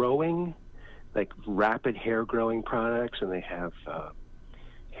growing, like rapid hair growing products, and they have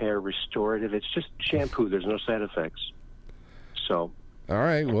hair restorative. It's just shampoo. There's no side effects. So, all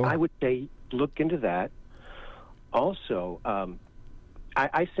right. Well, I would say look into that. Also,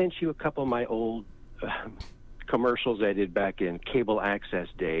 I sent you a couple of my old commercials I did back in cable access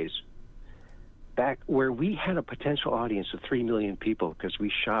days, back where we had a potential audience of 3 million people because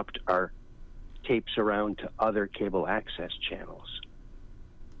we shopped our tapes around to other cable access channels.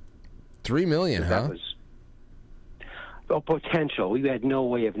 3 million, That was potential. We had no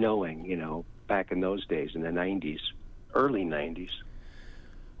way of knowing, back in those days in the 90s, early 90s.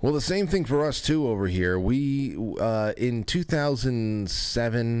 Well, the same thing for us, too, over here. We, in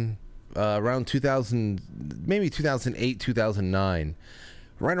 2007, around 2000, maybe 2008, 2009,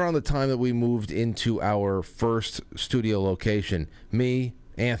 right around the time that we moved into our first studio location, me,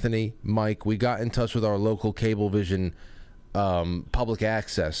 Anthony, Mike, we got in touch with our local Cablevision public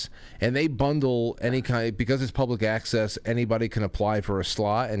access, and they bundle any kind, because it's public access, anybody can apply for a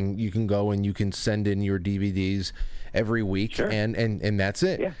slot, and you can go and you can send in your DVDs every week. Sure. and that's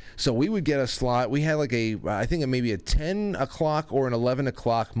it. Yeah. So we would get a slot. We had like I think maybe a 10 o'clock or an 11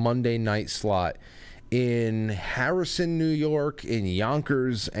 o'clock Monday night slot in Harrison, New York, in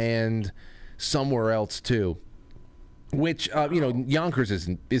Yonkers, and somewhere else too, which Yonkers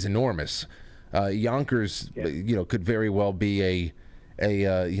is enormous. Yonkers, could very well be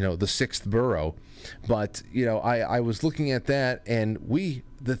the sixth borough, but I was looking at that, and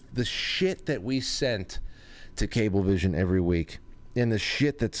the shit that we sent to Cablevision every week, and the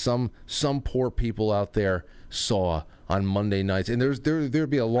shit that some poor people out there saw on Monday nights, and there'd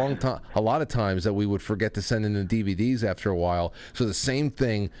be a lot of times that we would forget to send in the DVDs after a while, so the same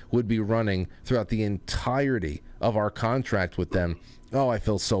thing would be running throughout the entirety of our contract with them. Oh, I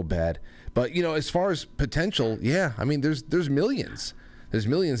feel so bad. But as far as potential, yeah, I mean, there's millions,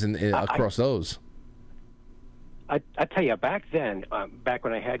 across those. I tell you, back then, back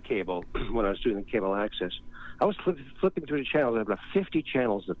when I had cable, when I was doing the cable access, I was flipping through the channels. I had about 50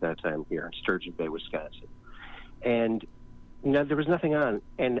 channels at that time here in Sturgeon Bay, Wisconsin, and there was nothing on.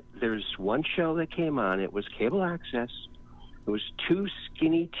 And there's one show that came on. It was cable access. It was two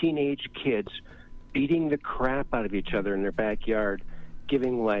skinny teenage kids beating the crap out of each other in their backyard,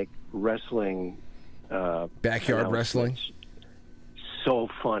 giving like wrestling backyard wrestling. So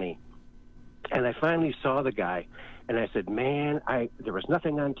funny. And I finally saw the guy, and I said, man, there was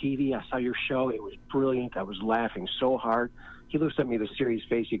nothing on TV. I saw your show. It was brilliant. I was laughing so hard. He looks at me with a serious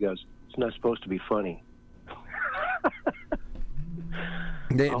face. He goes, it's not supposed to be funny.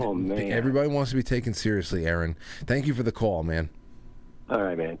 Oh, man. Everybody wants to be taken seriously, Aaron. Thank you for the call, man. All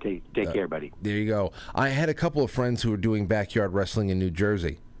right, man. Take care, buddy. There you go. I had a couple of friends who were doing backyard wrestling in New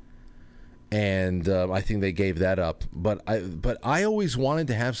Jersey, and I think they gave that up. But I always wanted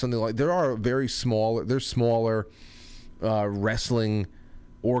to have something like, there's smaller wrestling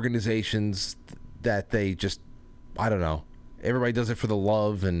organizations that they just, I don't know. Everybody does it for the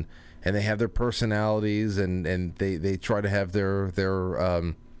love, and they have their personalities, and they try to have their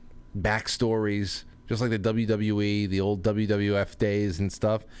backstories, just like the WWE, the old WWF days and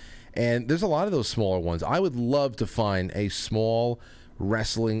stuff. And there's a lot of those smaller ones. I would love to find a small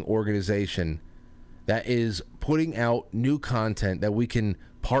wrestling organization that is putting out new content that we can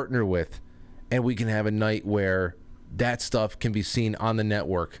partner with, and we can have a night where that stuff can be seen on the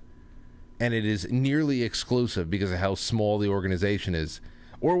network, and it is nearly exclusive because of how small the organization is,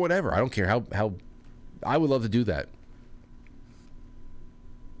 or whatever. I don't care how I would love to do that.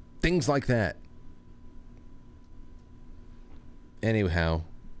 Things like that. Anyhow,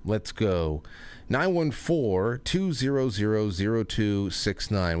 let's go.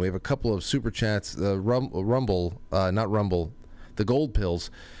 914-200-0269. We have a couple of super chats. Rumble, not Rumble, the Gold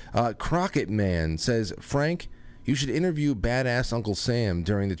Pills. Crockett Man says, Frank, you should interview Badass Uncle Sam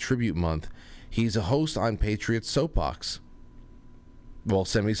during the tribute month. He's a host on Patriot Soapbox. Well,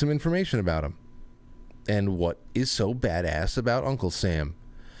 send me some information about him. And what is so badass about Uncle Sam?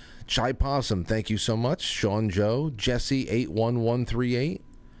 Chai Possum, thank you so much. Sean Joe, Jesse 81138,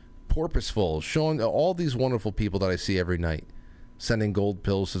 Porpoiseful, Sean, all these wonderful people that I see every night sending gold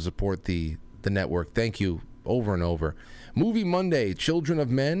pills to support the network. Thank you over and over. Movie Monday, Children of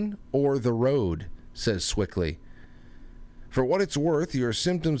Men or The Road, says Swickley. For what it's worth, your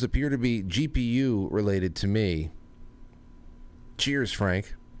symptoms appear to be GPU related to me. Cheers,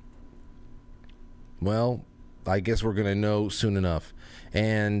 Frank. Well, I guess we're going to know soon enough.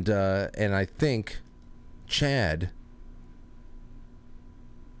 And I think Chad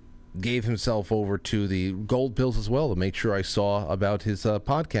gave himself over to the gold pills as well to make sure I saw about his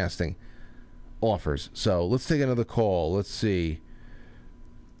podcasting offers. So let's take another call. Let's see.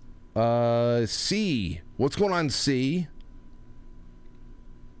 C. What's going on, C?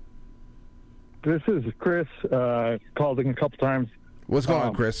 This is Chris. Called in a couple times. What's going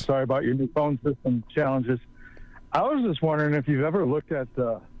on, Chris? Sorry about your new phone system challenges. I was just wondering if you've ever looked at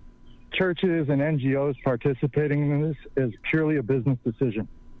churches and NGOs participating in this as purely a business decision.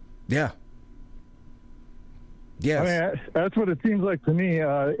 Yeah. Yes. I mean, that's what it seems like to me.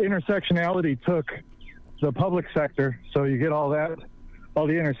 Intersectionality took the public sector, so you get all that. All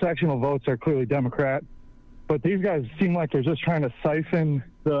the intersectional votes are clearly Democrat. But these guys seem like they're just trying to siphon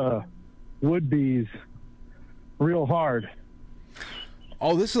the would-be's real hard.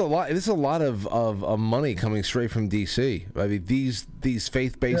 Oh, this is a lot. This is a lot of money coming straight from D.C. I mean, these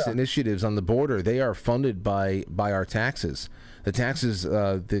faith-based initiatives on the border, they are funded by our taxes. The taxes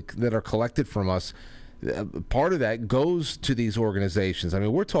that are collected from us, part of that goes to these organizations. I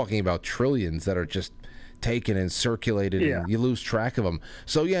mean, we're talking about trillions that are just taken and circulated, and you lose track of them.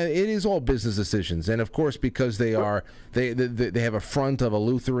 So yeah, it is all business decisions, and of course, because they are they have a front of a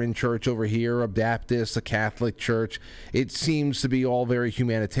Lutheran church over here, a Baptist, a Catholic church. It seems to be all very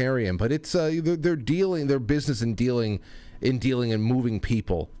humanitarian, but it's they're dealing their business in dealing and moving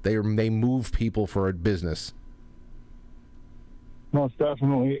people. They move people for a business. Most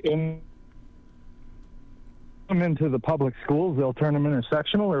definitely. Them into the public schools, they'll turn them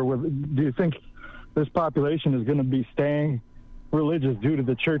intersectional, or do you think this population is going to be staying religious due to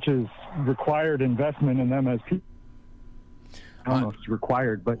the church's required investment in them as people? I don't know if it's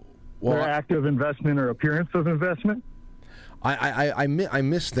required, but their active investment or appearance of investment. I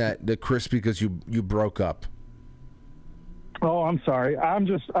missed that, Chris, because you broke up. Oh, I'm sorry. I'm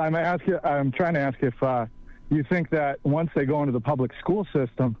trying to ask if you think that once they go into the public school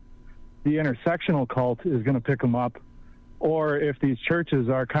system, the intersectional cult is going to pick them up, or if these churches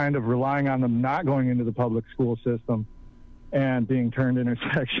are kind of relying on them not going into the public school system and being turned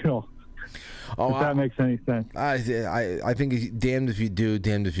intersectional. If that makes any sense. I think damned if you do,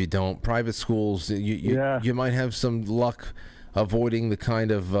 damned if you don't. Private schools, you might have some luck avoiding the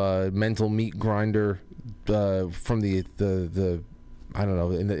kind of mental meat grinder from the I don't know,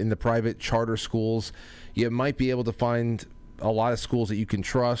 in the private charter schools. You might be able to find a lot of schools that you can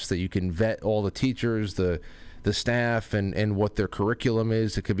trust, that you can vet all the teachers, the staff, and what their curriculum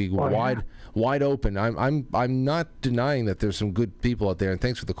is. It could be wide open. I'm not denying that there's some good people out there, and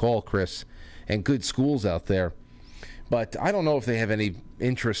thanks for the call, Chris, and good schools out there. But I don't know if they have any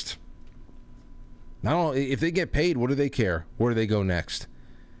interest. I don't know if they get paid. What do they care? Where do they go next?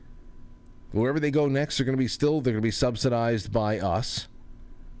 Wherever they go next, they're going to be subsidized by us,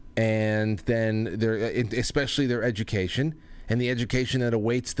 and then especially their education. And the education that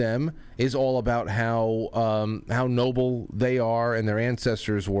awaits them is all about how noble they are and their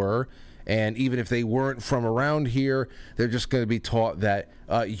ancestors were. And even if they weren't from around here, they're just going to be taught that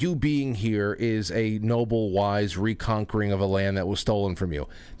you being here is a noble, wise reconquering of a land that was stolen from you.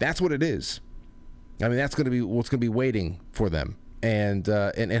 That's what it is. I mean, that's going to be what's going to be waiting for them. And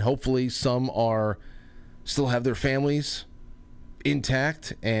hopefully some still have their families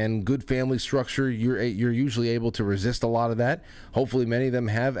intact and good family structure. You're usually able to resist a lot of that. Hopefully many of them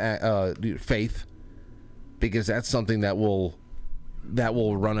have faith, because that's something that will that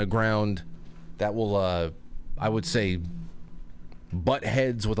will run aground, that will, I would say, butt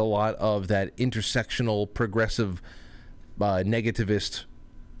heads with a lot of that intersectional, progressive, negativist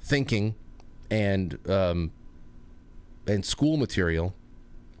thinking and school material.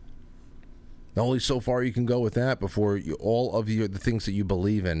 Only so far you can go with that before all of the things that you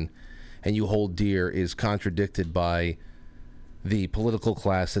believe in and you hold dear is contradicted by the political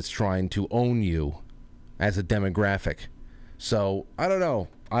class that's trying to own you as a demographic. So I don't know.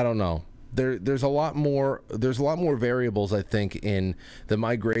 There's a lot more variables, I think, in the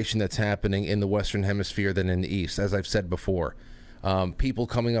migration that's happening in the Western Hemisphere than in the East. As I've said before, people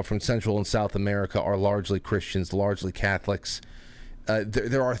coming up from Central and South America are largely Christians, largely Catholics.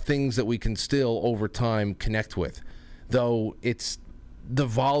 There are things that we can still, over time, connect with, though the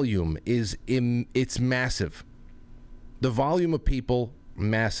volume it's massive. The volume of people,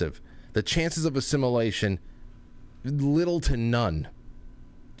 massive. The chances of assimilation, little to none.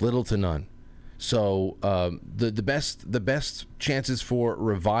 So the best chances for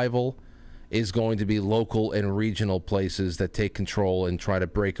revival is going to be local and regional places that take control and try to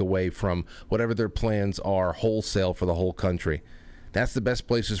break away from whatever their plans are wholesale for the whole country. That's the best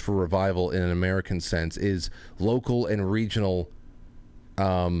places for revival in an American sense, is local and regional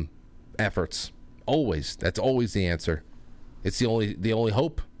efforts. Always. That's always the answer. It's the only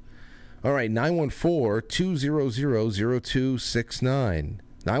hope. All right, 914-200-0269.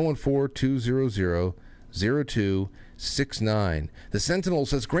 914-200-0269. The Sentinel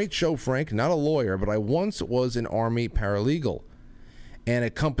says, great show, Frank. Not a lawyer, but I once was an Army paralegal and a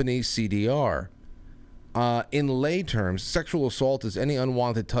company CDR. In lay terms, sexual assault is any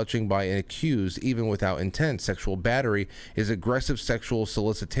unwanted touching by an accused, even without intent. Sexual battery is aggressive sexual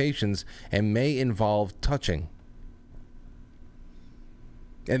solicitations and may involve touching.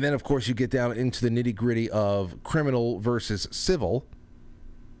 And then, of course, you get down into the nitty-gritty of criminal versus civil.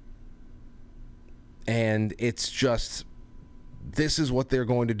 And it's just, this is what they're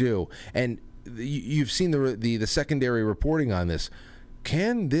going to do. And you've seen the secondary reporting on this.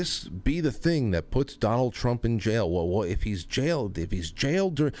 Can this be the thing that puts Donald Trump in jail? Well, if he's jailed,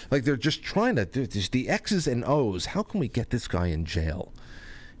 like they're just trying to do this, the X's and O's. How can we get this guy in jail?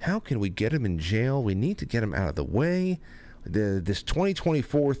 How can we get him in jail? We need to get him out of the way. This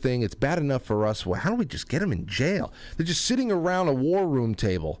 2024 thing, it's bad enough for us. Well, how do we just get him in jail? They're just sitting around a war room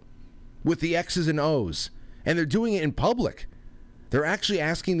table with the X's and O's, and they're doing it in public. They're actually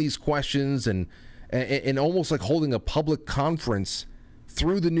asking these questions and almost like holding a public conference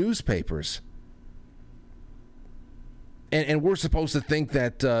through the newspapers. And we're supposed to think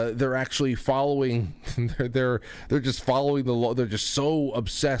that they're actually following, they're just following the law. They're just so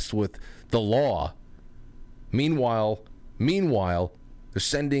obsessed with the law. Meanwhile, they're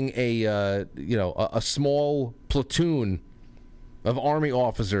sending a small platoon of Army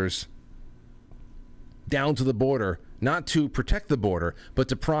officers down to the border, not to protect the border, but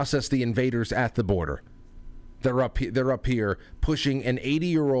to process the invaders at the border. They're up here pushing an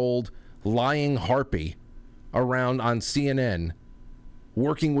 80-year-old lying harpy around on CNN,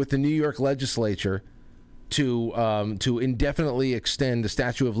 working with the New York legislature to indefinitely extend the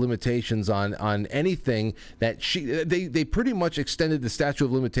statute of limitations on anything that they pretty much extended the statute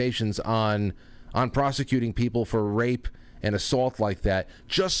of limitations on prosecuting people for rape and assault like that,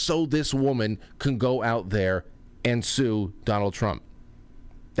 just so this woman can go out there and sue Donald Trump.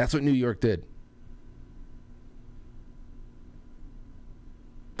 That's what New York did.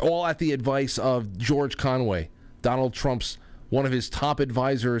 All at the advice of George Conway, Donald Trump's one of his top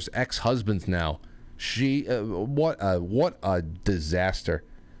advisors, ex-husbands now. What a disaster.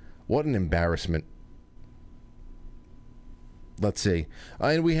 What an embarrassment. Let's see.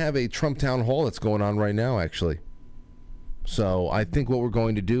 And we have a Trump town hall that's going on right now, actually. So I think what we're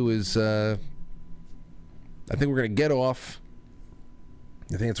going to do is, I think we're going to get off.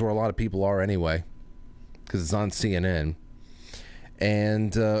 I think that's where a lot of people are anyway, because it's on CNN.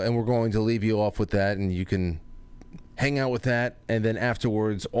 And we're going to leave you off with that, and you can hang out with that, and then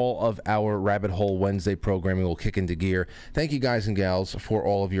afterwards, all of our Rabbit Hole Wednesday programming will kick into gear. Thank you, guys and gals, for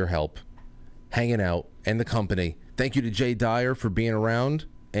all of your help, hanging out, and the company. Thank you to Jay Dyer for being around,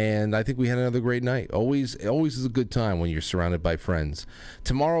 and I think we had another great night. Always is a good time when you're surrounded by friends.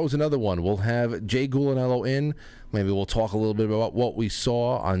 Tomorrow is another one. We'll have Jay Gulanello in. Maybe we'll talk a little bit about what we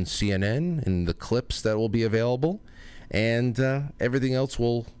saw on CNN and the clips that will be available. And everything else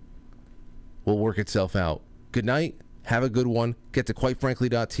will work itself out. Good night. Have a good one. Get to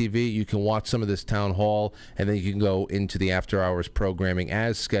quitefrankly.tv. You can watch some of this town hall, and then you can go into the after hours programming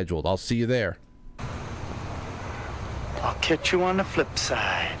as scheduled. I'll see you there. I'll catch you on the flip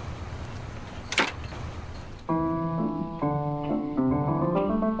side.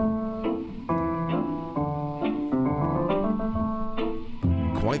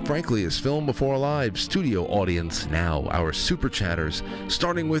 Quite Frankly is filmed before a live studio audience. Now, our super chatters,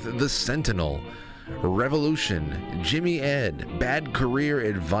 starting with The Sentinel, Revolution, Jimmy Ed, Bad Career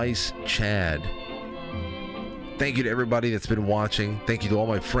Advice, Chad. Thank you to everybody that's been watching. Thank you to all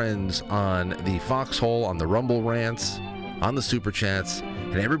my friends on the Foxhole, on the Rumble Rants, on the Super Chats,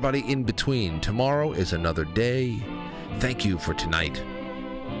 and everybody in between. Tomorrow is another day. Thank you for tonight.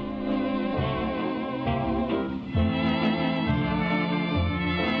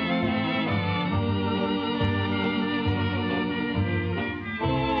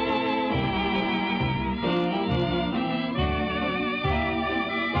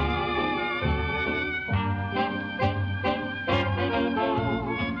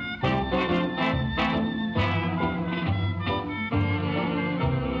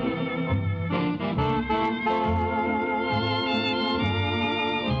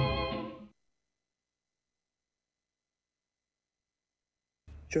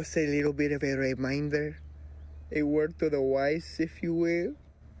 Just a little bit of a reminder, a word to the wise, if you will.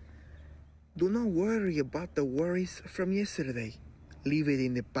 Do not worry about the worries from yesterday. Leave it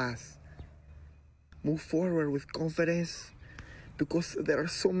in the past. Move forward with confidence, because there are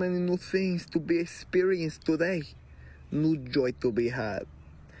so many new things to be experienced today, new joy to be had.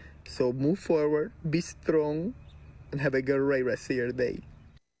 So move forward, be strong, and have a great rest of your day.